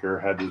Wiseacre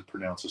had to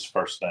pronounce his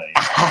first name.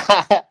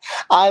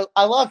 I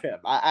love him.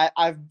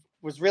 I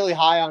was really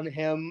high on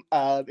him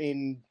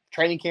in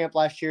training camp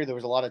last year. There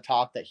was a lot of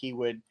talk that he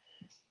would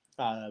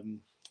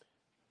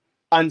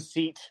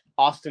unseat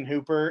Austin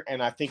Hooper,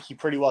 and I think he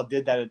pretty well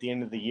did that at the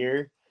end of the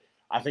year.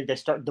 I think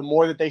the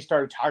more that they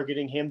started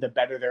targeting him, the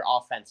better their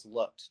offense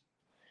looked.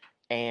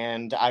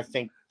 And I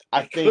think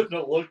couldn't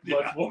have looked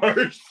much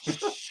worse.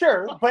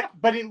 Sure,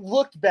 but it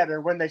looked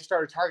better when they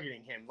started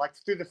targeting him. Like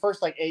through the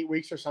first 8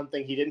 weeks or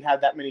something, he didn't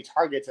have that many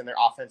targets, and their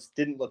offense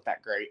didn't look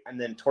that great. And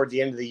then towards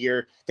the end of the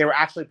year, they were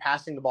actually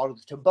passing the ball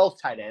to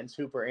both tight ends,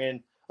 Hooper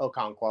and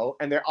Okonkwo,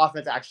 and their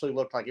offense actually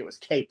looked like it was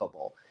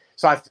capable.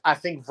 So I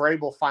think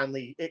Vrabel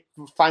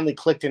finally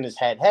clicked in his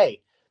head,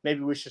 hey,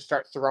 maybe we should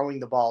start throwing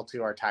the ball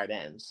to our tight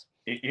ends.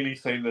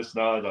 Anything that's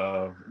not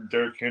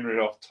Derrick Henry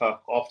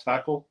off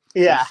tackle.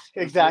 Yeah,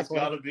 exactly.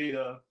 It's got to be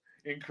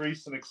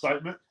increase in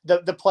excitement.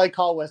 The play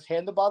call was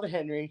hand the ball to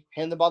Henry.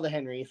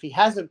 If he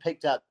hasn't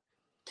picked up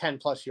 10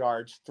 plus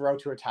yards, throw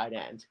to a tight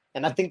end.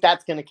 And I think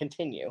that's going to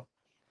continue.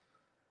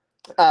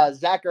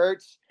 Zach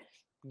Ertz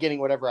getting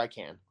whatever I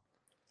can.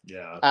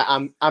 Yeah.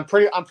 I'm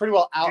pretty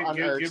well out on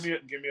Ertz.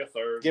 Give me a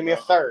third. Give me a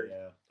third.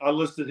 Yeah. I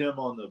listed him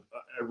I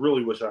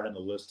really wish I hadn't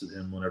listed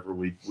him whenever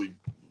we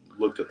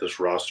looked at this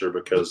roster,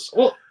 because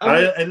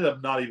I ended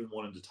up not even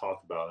wanting to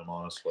talk about him,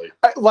 honestly.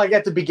 Like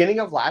at the beginning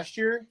of last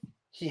year,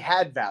 he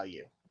had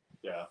value.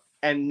 Yeah.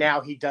 And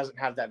now he doesn't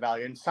have that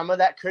value. And some of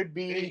that could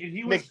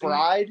be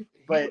McBride,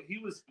 but he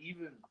was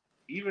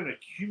even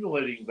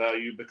accumulating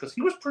value because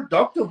he was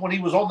productive when he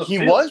was on the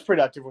field. He was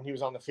productive when he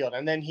was on the field.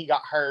 And then he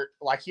got hurt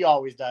like he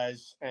always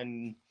does.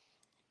 And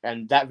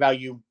that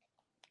value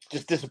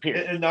just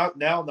disappeared. And not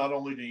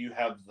only do you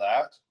have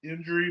that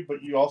injury,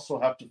 but you also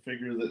have to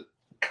figure that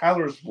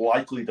Kyler's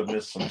likely to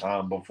miss some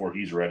time before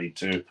he's ready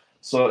to.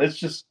 So it's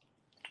just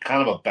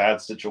kind of a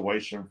bad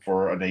situation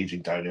for an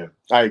aging tight end.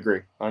 I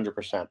agree,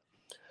 100%.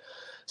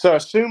 So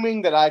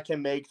assuming that I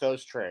can make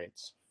those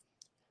trades,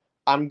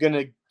 I'm going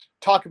to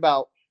talk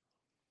about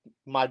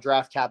my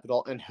draft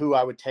capital and who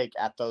I would take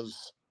at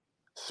those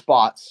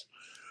spots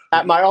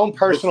at my own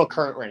personal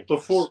current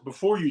rankings.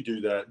 Before you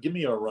do that, give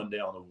me a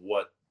rundown of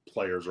what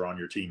players are on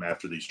your team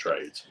after these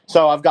trades?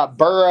 So I've got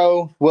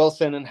Burrow,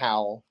 Wilson, and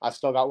Howell. I've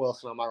still got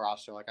Wilson on my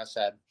roster, like I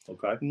said.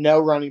 Okay. No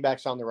running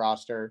backs on the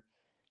roster.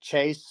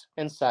 Chase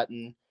and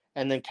Sutton,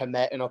 and then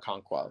Kmet and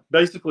Okonkwo.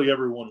 Basically,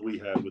 everyone we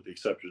have, with the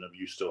exception of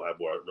you, still have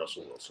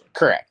Russell Wilson.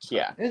 Correct,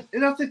 yeah.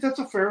 And I think that's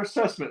a fair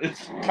assessment.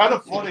 It's kind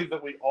of funny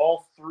that we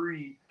all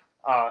three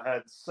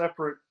had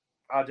separate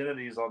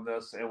identities on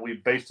this, and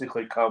we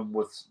basically come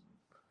with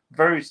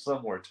very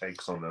similar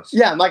takes on this.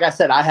 Yeah, and like I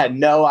said, I had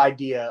no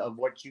idea of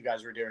what you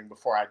guys were doing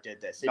before I did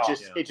this.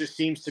 It just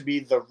seems to be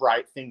the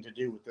right thing to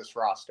do with this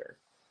roster.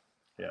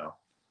 Yeah.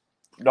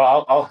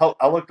 No,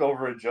 I looked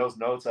over at Joe's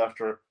notes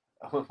after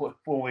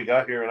when we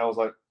got here, and I was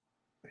like,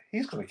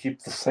 he's going to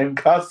keep the same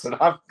guys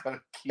that I'm going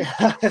to keep.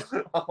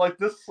 I'm like,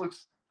 this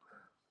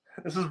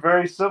is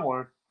very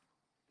similar.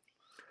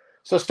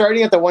 So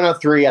starting at the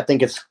 103, I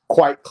think it's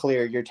quite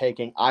clear you're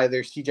taking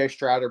either CJ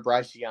Stroud or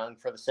Bryce Young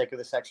for the sake of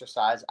this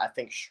exercise. I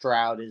think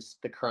Stroud is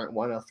the current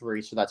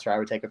 103, so that's where I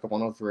would take at the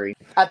 103.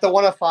 At the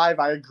 105,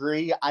 I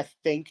agree. I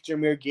think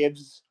Jahmyr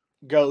Gibbs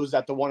goes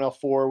at the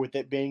 104 with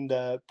it being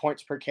the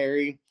points per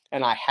carry,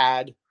 and I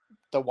had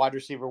the wide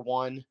receiver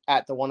 1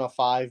 at the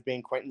 105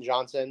 being Quentin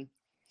Johnson.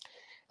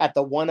 At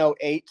the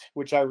 108,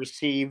 which I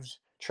received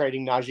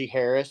trading Najee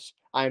Harris,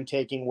 I am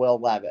taking Will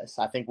Levis.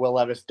 I think Will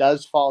Levis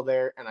does fall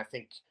there, and I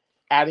think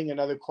adding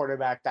another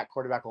quarterback, that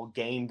quarterback will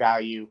gain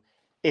value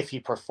if he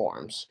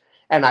performs.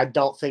 And I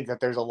don't think that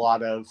there's a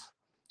lot of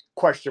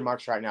question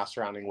marks right now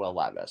surrounding Will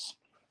Levis.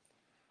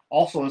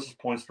 Also, this is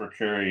points per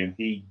carry, and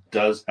he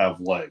does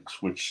have legs,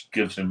 which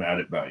gives him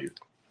added value.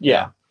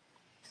 Yeah.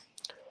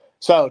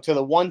 So to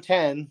the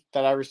 110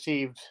 that I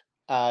received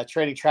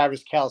trading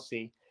Travis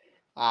Kelce,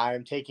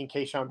 I'm taking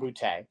Kayshon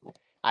Boutte.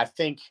 I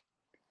think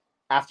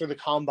after the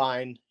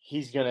combine,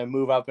 he's going to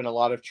move up in a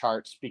lot of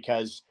charts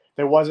because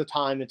there was a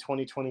time in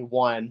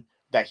 2021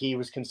 that he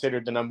was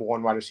considered the number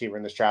 1 wide receiver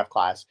in this draft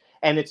class.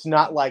 And it's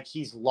not like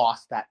he's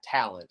lost that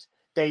talent.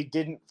 They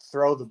didn't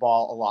throw the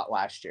ball a lot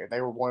last year.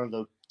 They were one of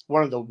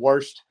the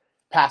worst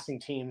passing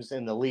teams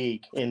in the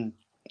league in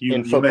football.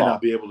 You may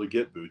not be able to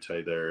get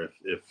Boutte there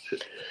if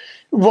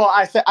well,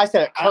 I said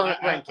at current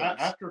rankings.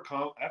 After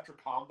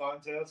combine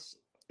tests,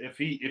 if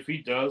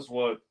he does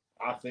what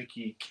I think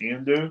he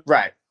can do,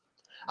 right.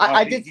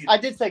 I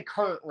did say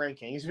current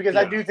rankings because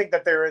I do think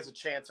that there is a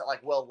chance that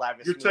like Will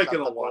Levis. You're taking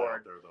a wide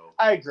out there, though.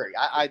 I agree.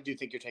 I do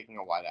think you're taking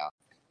a wide out.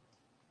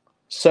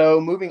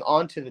 So moving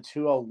on to the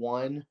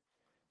 201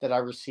 that I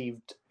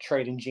received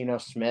trading Geno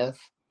Smith.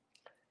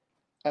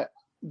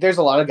 There's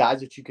a lot of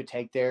guys that you could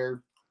take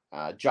there.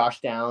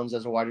 Josh Downs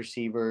as a wide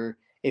receiver.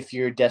 If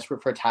you're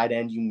desperate for a tight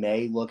end, you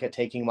may look at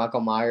taking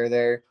Michael Mayer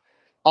there.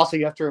 Also,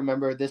 you have to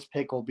remember this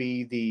pick will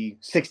be the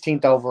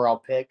 16th overall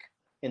pick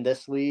in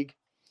this league.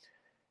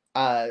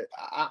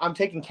 I'm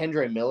taking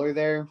Kendre Miller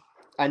there.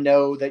 I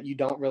know that you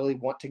don't really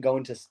want to go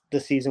into the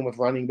season with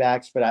running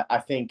backs, but I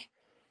think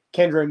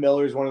Kendre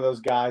Miller is one of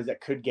those guys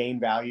that could gain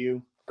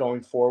value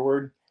going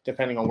forward,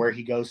 depending on where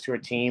he goes to a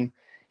team.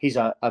 He's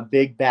a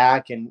big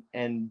back,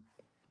 and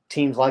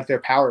teams like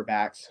their power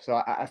backs.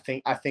 So I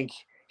think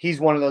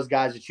he's one of those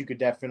guys that you could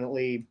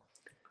definitely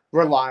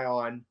rely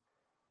on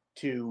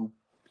to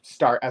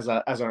start as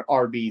an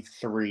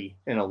RB3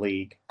 in a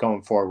league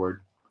going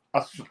forward.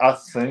 I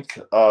think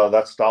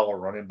that style of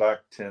running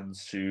back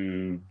tends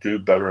to do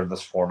better in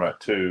this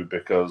format too,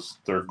 because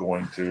they're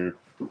going to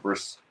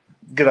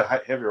get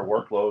a heavier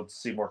workload,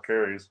 see more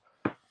carries,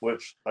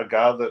 which a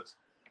guy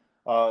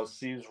that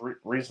sees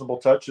reasonable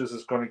touches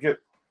is going to get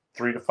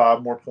 3 to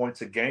 5 more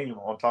points a game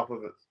on top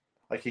of it.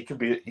 Like he could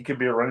be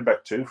a running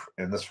back too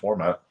in this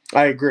format.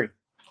 I agree.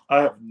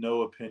 I have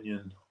no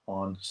opinion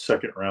on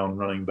second round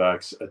running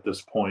backs at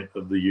this point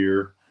of the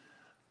year.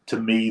 To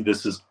me,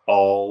 this is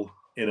all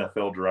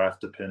NFL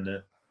draft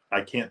dependent.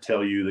 I can't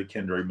tell you that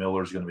Kendre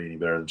Miller is going to be any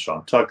better than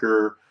Sean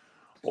Tucker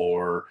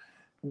or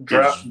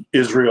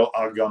Israel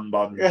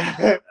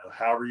Agumban,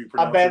 however you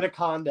pronounce it.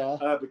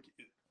 Abanaconda.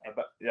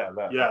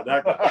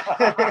 That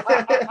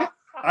guy.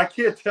 I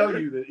can't tell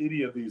you that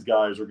any of these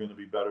guys are going to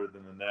be better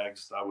than the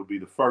next. I would be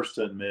the first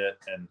to admit.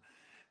 And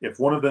if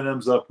one of them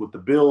ends up with the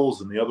Bills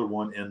and the other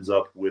one ends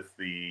up with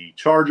the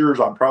Chargers,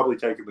 I'm probably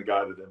taking the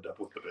guy that ends up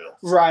with the Bills.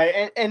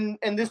 Right. And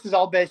this is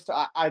all based –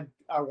 I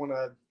want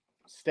to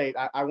state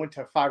I went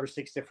to 5 or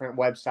 6 different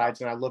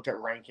websites and I looked at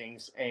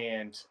rankings,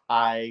 and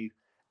I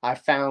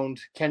found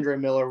Kendre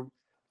Miller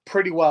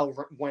pretty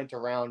well went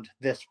around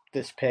this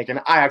pick. And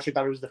I actually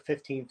thought it was the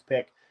 15th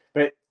pick.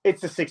 But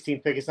it's the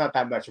 16th pick. It's not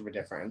that much of a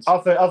difference. I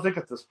think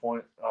at this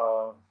point,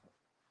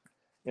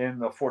 in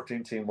the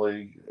 14-team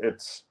league, in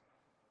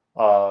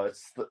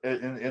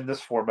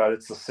this format,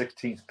 it's the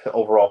 16th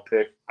overall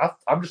pick.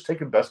 I'm just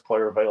taking best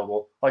player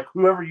available. Like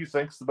whoever you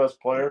think's the best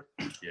player.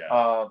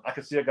 Yeah. I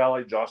could see a guy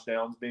like Josh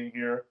Downs being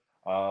here.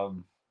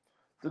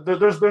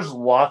 There's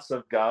lots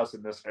of guys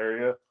in this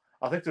area.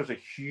 I think there's a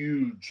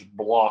huge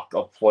block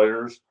of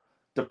players,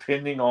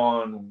 depending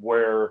on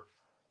where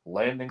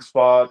landing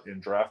spot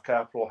and draft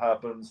capital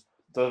happens,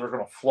 that are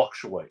going to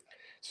fluctuate.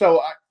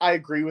 So I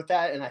agree with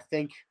that, and I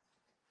think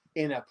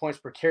in a points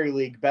per carry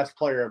league, best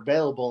player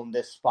available in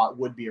this spot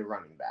would be a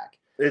running back.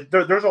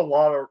 There's a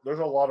lot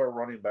of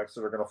running backs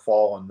that are going to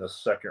fall in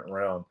this second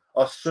round,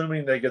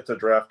 assuming they get the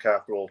draft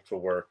capital to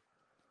where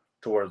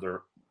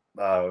they're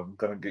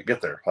going to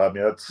get there. I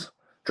mean, it's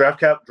draft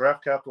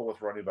capital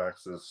with running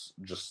backs is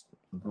just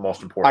the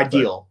most important.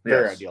 Ideal, thing.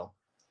 very Yes. ideal.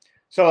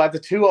 So at the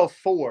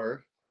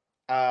 204,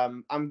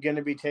 I'm going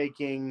to be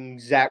taking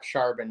Zach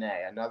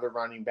Charbonnet, another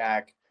running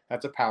back.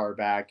 That's a power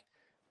back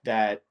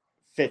that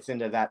fits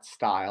into that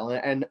style.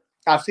 And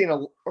I've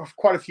seen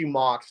quite a few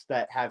mocks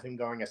that have him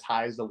going as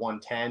high as the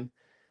 110,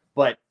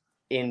 but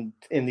in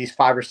these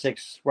 5 or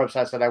 6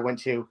 websites that I went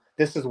to,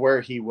 this is where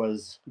he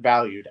was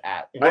valued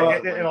at.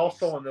 And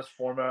also in this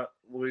format,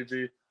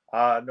 Luigi,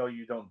 I know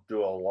you don't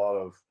do a lot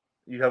of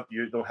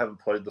haven't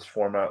played this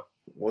format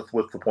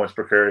with the points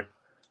per carry.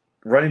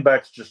 Running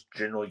backs just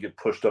generally get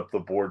pushed up the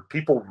board.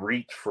 People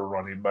reach for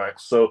running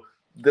backs, so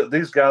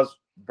these guys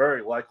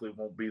very likely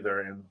won't be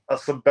there, and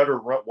some better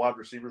wide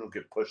receivers will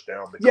get pushed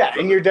down. Yeah,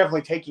 and you're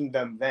definitely taking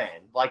them then.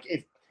 Like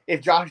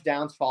if Josh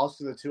Downs falls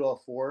to the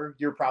 204,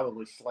 you're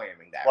probably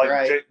slamming that, like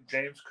right?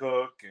 James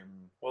Cook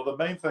and the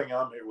main thing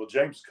I'm here. Well,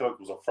 James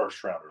Cook was a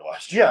first rounder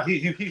last year.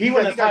 yeah, he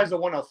went as high as the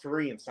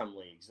 103 in some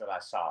leagues that I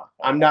saw.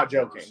 I'm not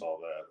joking. Saw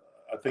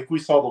that. I think we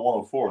saw the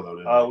 104 though.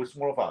 Didn't we? it was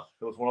 105.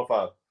 It was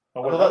 105.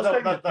 Oh, No, that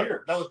was Damian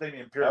Pierce. That was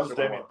Damian Pierce. That was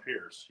Damian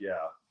Pierce.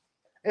 Yeah.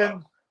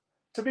 And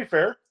to be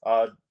fair,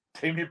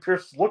 Damian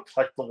Pierce looked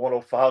like the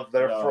 105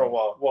 there for a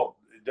while. Well,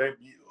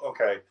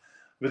 okay.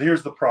 But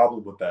here's the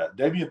problem with that.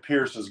 Damian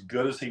Pierce, as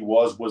good as he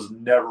was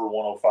never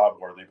 105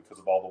 worthy because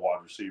of all the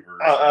wide receivers.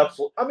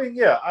 Absolutely. I mean,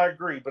 yeah, I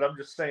agree. But I'm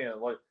just saying,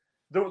 like,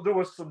 there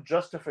was some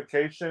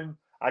justification,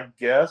 I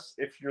guess,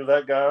 if you're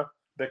that guy,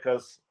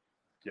 because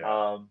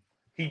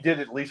he did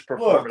at least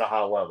perform at a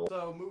high level.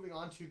 So moving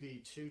on to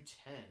the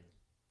 210.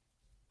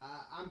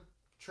 I'm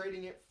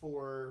trading it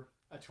for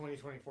a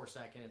 2024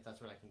 second if that's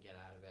what I can get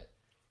out of it.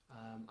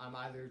 I'm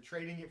either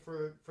trading it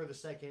for the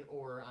second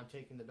or I'm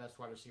taking the best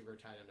wide receiver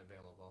tight end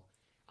available.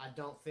 I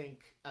don't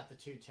think at the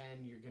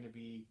 210 you're going to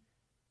be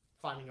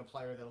finding a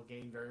player that'll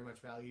gain very much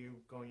value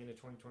going into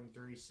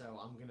 2023,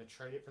 so I'm going to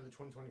trade it for the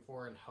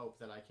 2024 and hope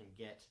that I can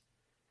get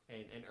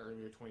an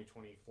earlier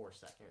 2024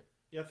 second.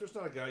 Yeah, if there's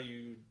not a guy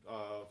you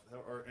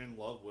are in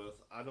love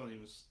with, I don't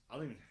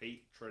even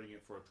hate trading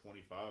it for a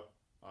 25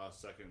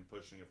 second,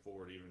 pushing it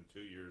forward even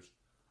 2 years.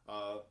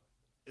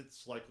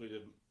 It's likely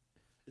to.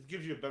 It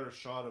gives you a better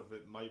shot of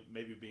it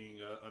maybe being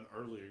an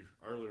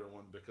earlier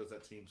one because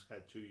that team's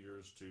had 2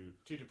 years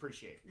to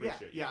depreciate.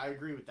 Yeah, I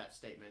agree with that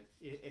statement.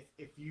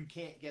 If you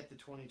can't get the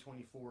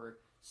 2024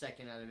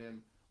 second out of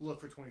him,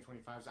 look for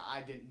 2025. So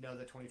I didn't know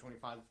that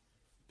 2025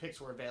 picks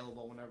were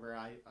available whenever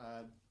I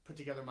put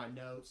together my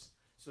notes.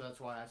 So that's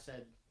why I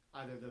said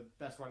either the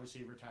best wide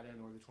receiver tight end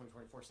or the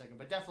 2024 second.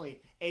 But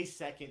definitely a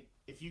second.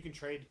 If you can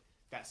trade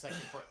that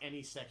second for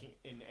any second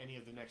in any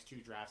of the next 2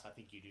 drafts, I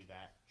think you do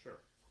that. Sure.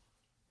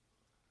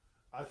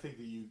 I think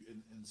that you,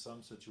 in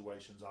some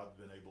situations, I've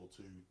been able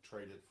to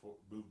trade it for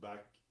move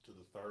back to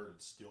the third and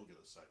still get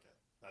a second.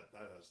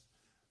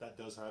 That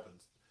does happen.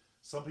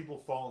 Some people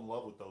fall in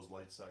love with those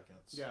late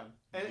seconds. Yeah,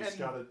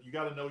 you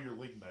gotta know your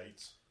league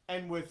mates.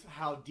 And with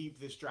how deep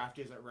this draft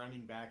is at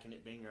running back and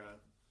it being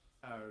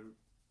a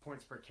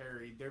points per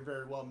carry, there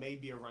very well may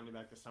be a running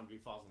back that somebody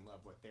falls in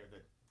love with there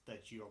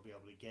that you'll be able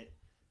to get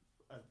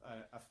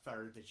a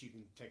third that you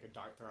can take a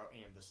dart throw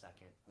and the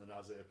second. An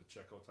Isaiah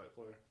Pacheco type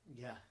player.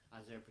 Yeah,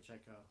 Isaiah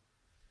Pacheco.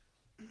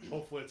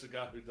 Hopefully it's a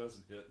guy who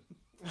doesn't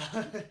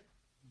hit.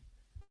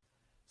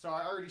 So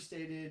I already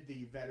stated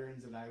the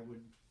veterans that I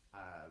would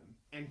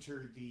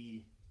enter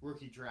the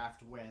rookie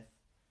draft with.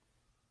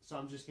 So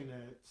I'm just going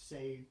to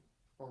say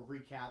or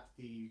recap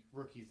the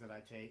rookies that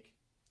I take.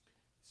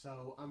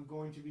 So I'm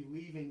going to be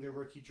leaving the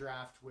rookie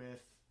draft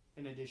with,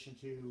 in addition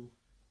to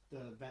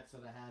the vets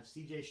that I have,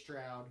 C.J.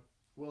 Stroud,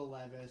 Will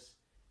Levis,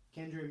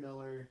 Kendre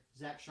Miller,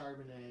 Zach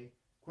Charbonnet,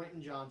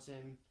 Quentin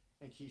Johnson,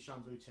 and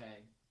Keyshawn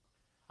Boutte.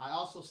 I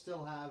also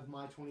still have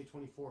my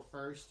 2024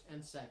 first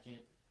and second,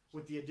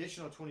 with the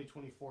additional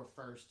 2024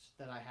 first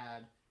that I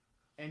had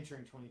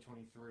entering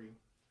 2023,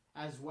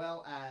 as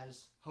well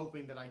as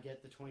hoping that I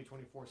get the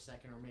 2024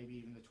 second or maybe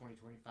even the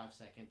 2025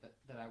 second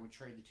that I would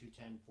trade the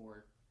 210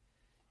 for.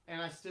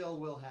 And I still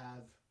will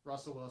have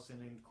Russell Wilson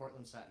and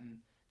Cortland Sutton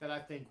that I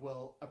think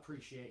will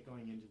appreciate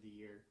going into the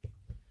year.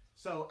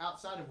 So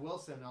outside of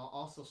Wilson, I'll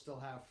also still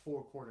have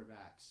 4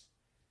 quarterbacks.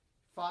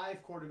 5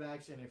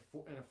 quarterbacks in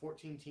a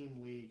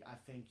 14-team league, I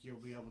think you'll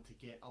be able to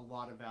get a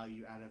lot of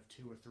value out of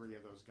 2 or 3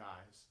 of those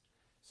guys.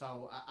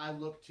 So I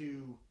look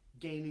to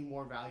gaining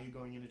more value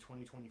going into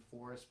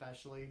 2024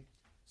 especially.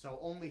 So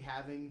only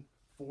having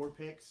 4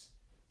 picks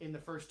in the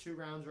first 2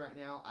 rounds right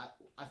now,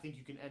 I think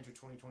you can enter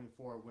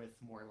 2024 with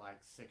more like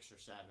 6 or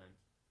 7.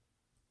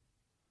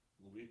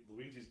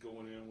 Luigi's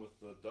going in with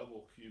the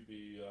double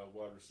QB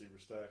wide receiver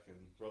stack and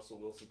Russell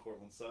Wilson,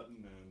 Cortland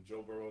Sutton, and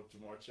Joe Burrow,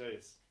 Jamar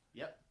Chase.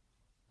 Yep.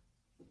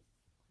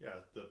 Yeah,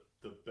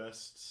 the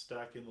best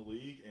stack in the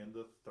league and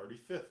the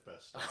 35th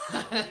best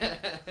stack in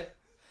the league.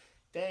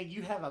 Dang,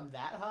 you have them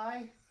that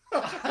high?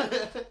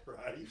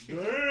 Right.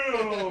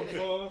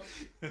 Damn,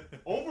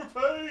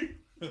 overpay.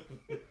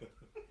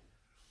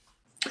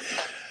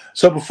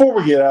 So before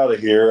we get out of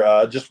here,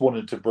 I just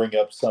wanted to bring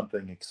up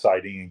something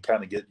exciting and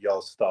kind of get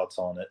y'all's thoughts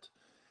on it.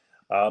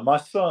 My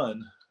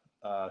son,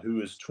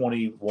 who is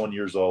 21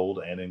 years old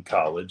and in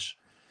college,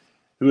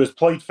 who has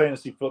played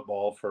fantasy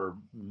football for,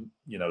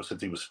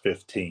 since he was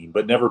 15,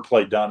 but never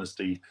played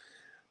Dynasty,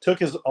 took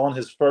on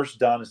his first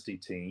Dynasty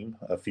team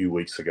a few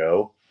weeks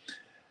ago.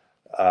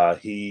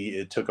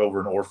 He took over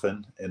an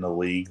orphan in the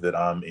league that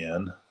I'm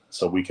in,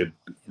 so we could,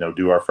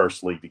 do our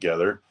first league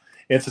together.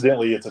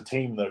 Incidentally, it's a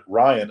team that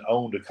Ryan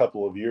owned a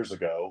couple of years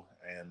ago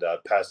and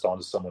passed on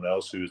to someone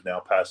else who is now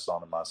passed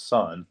on to my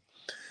son.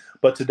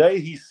 But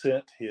today he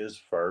sent his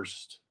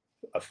first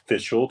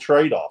official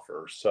trade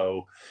offer.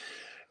 So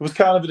it was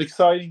kind of an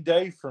exciting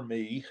day for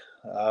me.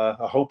 I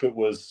hope it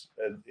was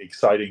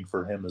exciting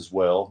for him as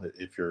well.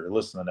 If you're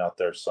listening out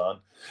there, son,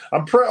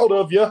 I'm proud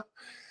of you.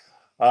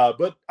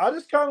 But I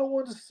just kind of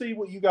wanted to see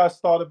what you guys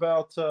thought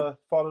about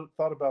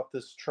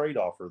this trade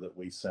offer that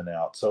we sent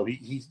out. So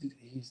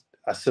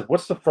I said,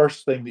 "What's the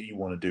first thing that you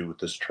want to do with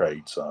this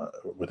trade, son?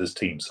 With this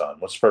team, son?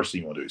 What's the first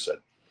thing you want to do?" He said,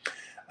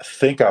 "I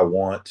think I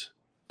want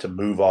to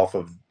move off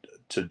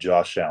to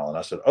Josh Allen."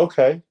 I said,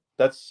 "Okay,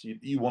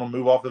 you want to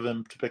move off of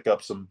him to pick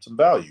up some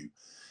value."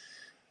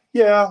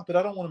 "Yeah, but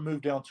I don't want to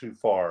move down too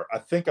far. I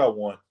think I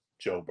want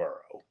Joe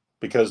Burrow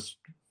because."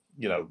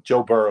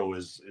 Joe Burrow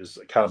is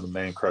kind of a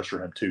man crush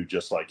for him too,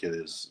 just like it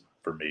is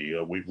for me.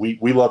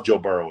 We love Joe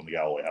Burrow in the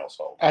Galloway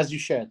household. As you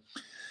should.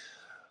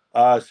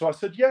 So I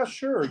said, yeah,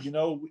 sure.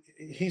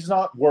 He's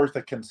not worth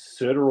a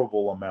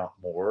considerable amount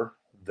more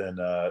than,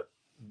 or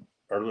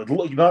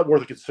not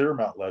worth a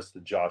considerable amount less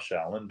than Josh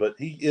Allen, but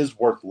he is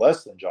worth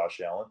less than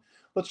Josh Allen.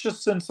 Let's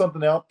just send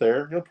something out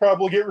there. He'll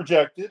probably get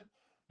rejected,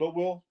 but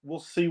we'll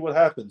see what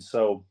happens.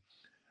 So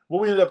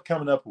what we ended up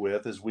coming up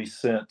with is we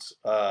sent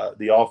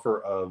the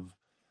offer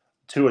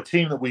to a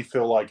team that we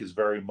feel like is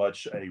very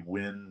much a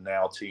win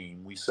now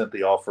team. We sent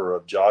the offer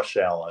of Josh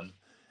Allen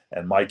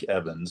and Mike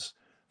Evans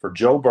for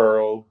Joe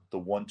Burrow, the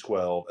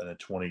 112, and a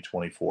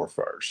 2024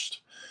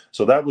 first.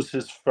 So that was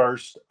his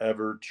first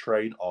ever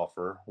trade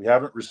offer. We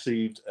haven't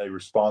received a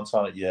response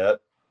on it yet.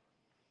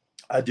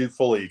 I do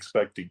fully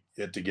expect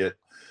it to get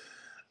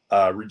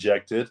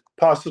rejected,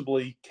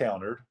 possibly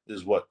countered,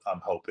 is what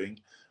I'm hoping,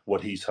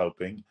 what he's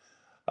hoping.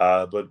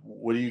 But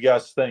what do you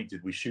guys think?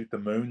 Did we shoot the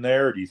moon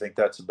there? Or do you think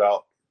that's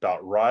about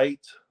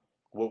right?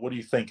 What do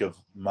you think of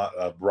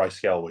Bryce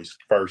Galloway's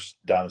first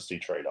Dynasty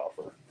trade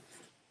offer?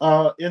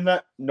 In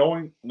that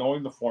knowing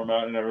the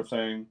format and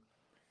everything,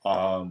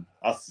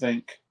 I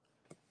think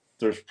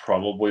there's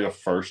probably a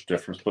first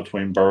difference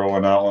between Burrow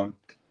and Allen.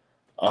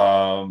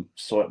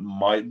 So it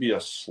might be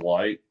a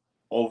slight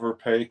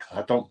overpay.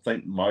 I don't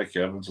think Mike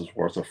Evans is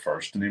worth a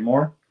first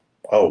anymore.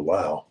 Oh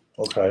wow.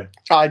 Okay.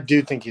 I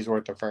do think he's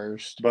worth a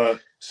first. But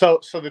so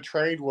the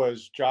trade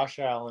was Josh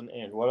Allen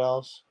and what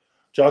else?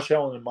 Josh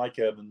Allen and Mike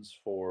Evans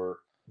for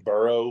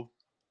Burrow,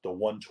 the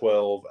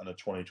 112, and a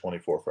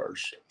 2024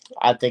 first.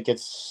 I think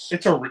it's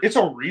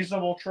a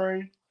reasonable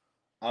trade.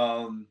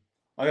 Like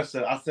I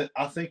said, I think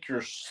I think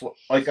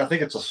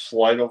it's a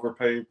slight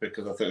overpay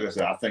because I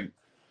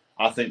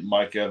think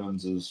Mike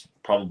Evans is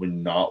probably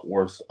not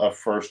worth a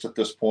first at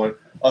this point,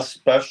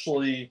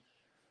 especially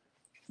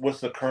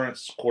with the current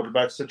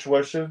quarterback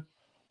situation.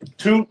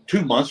 2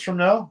 months from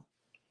now,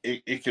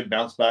 it could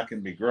bounce back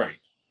and be great.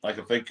 Like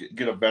if they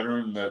get a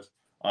veteran that,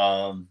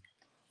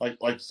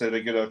 like say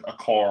they get a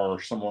car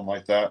or someone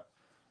like that,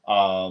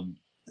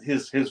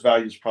 his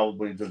value is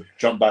probably to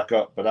jump back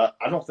up. But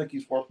I don't think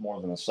he's worth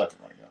more than a second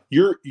right now.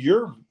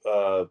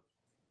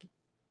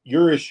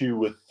 Your issue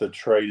with the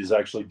trade is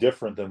actually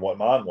different than what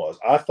mine was.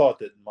 I thought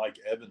that Mike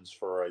Evans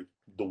for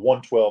the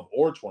 112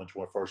 or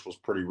 2021 was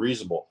pretty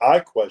reasonable. I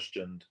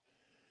questioned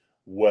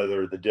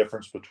whether the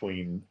difference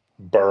between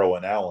Burrow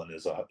and Allen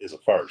is a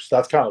first.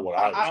 That's kind of what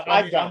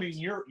I mean,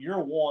 year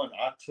one,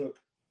 I took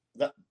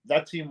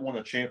that team won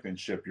a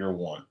championship year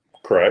one.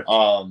 Correct.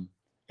 And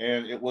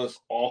it was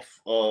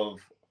off of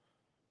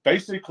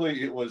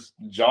basically it was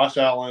Josh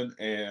Allen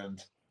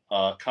and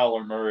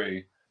Kyler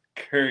Murray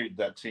carried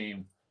that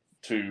team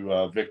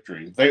to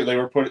victory. They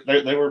were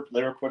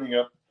putting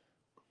up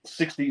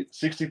 60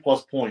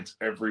 plus points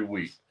every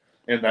week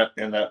in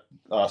that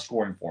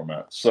scoring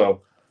format.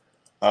 So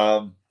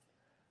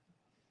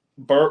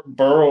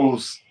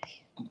Burrow's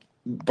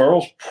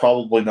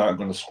probably not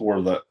going to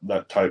score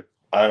that type.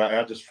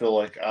 I just feel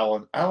like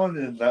Allen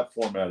in that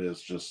format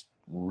is just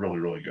really,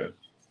 really good.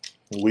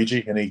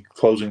 Luigi, any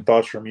closing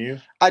thoughts from you?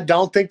 I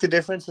don't think the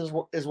difference is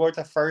worth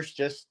a first,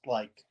 just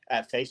like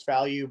at face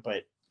value.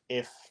 But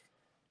if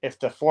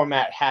the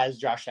format has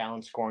Josh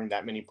Allen scoring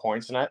that many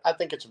points, and I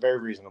think it's a very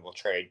reasonable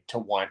trade to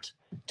want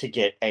to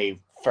get a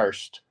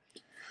first.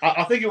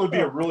 I think it would be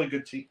a really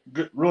good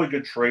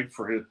trade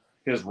for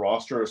his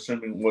roster,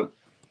 assuming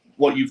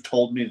what you've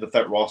told me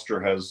that roster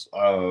has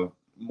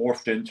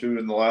morphed into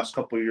in the last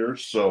couple of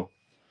years. So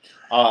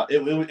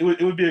it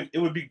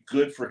would be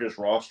good for his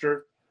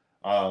roster,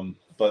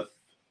 but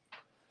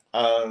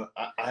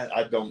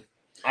I don't.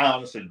 I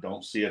honestly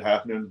don't see it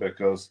happening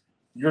because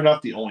you're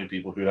not the only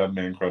people who have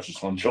man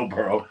crushes on Joe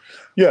Burrow.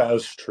 Yeah,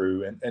 that's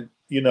true. And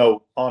you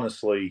know,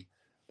 honestly,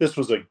 this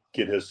was a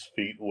get his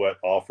feet wet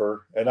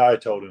offer, and I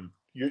told him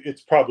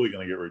it's probably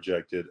going to get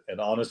rejected. And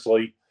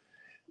honestly,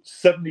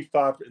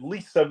 75, at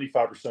least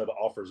 75% of the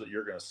offers that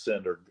you're going to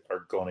send are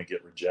going to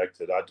get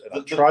rejected. I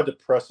tried to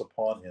press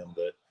upon him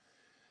that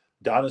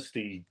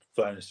dynasty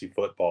fantasy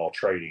football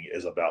trading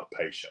is about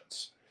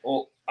patience.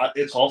 Well,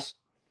 it's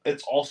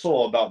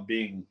also about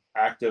being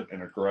active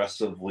and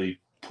aggressively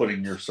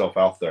putting yourself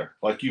out there.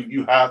 Like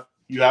you have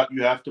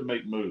to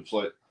make moves.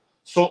 Like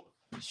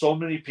so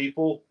many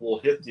people will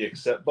hit the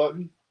accept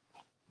button,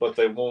 but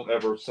they won't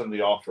ever send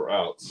the offer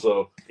out.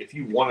 So if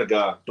you want a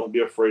guy, don't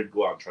be afraid to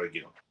go out and try to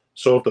get him.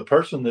 So if the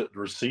person that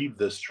received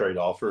this trade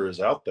offer is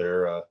out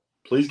there,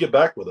 please get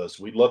back with us.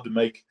 We'd love to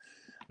make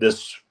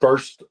this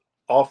first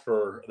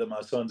offer that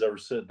my son's ever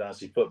sent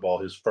Dynasty Football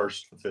his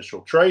first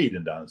official trade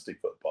in Dynasty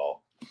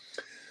Football.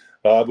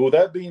 But with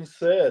that being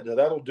said,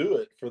 that'll do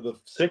it for the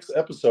 6th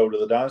episode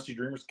of the Dynasty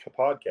Dreamers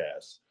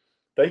podcast.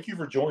 Thank you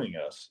for joining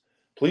us.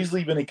 Please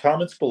leave any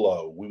comments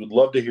below. We would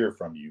love to hear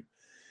from you.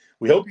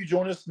 We hope you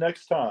join us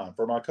next time.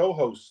 For my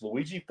co-hosts,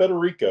 Luigi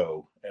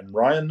Federico and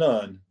Ryan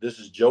Nunn, this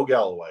is Joe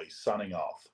Galloway signing off.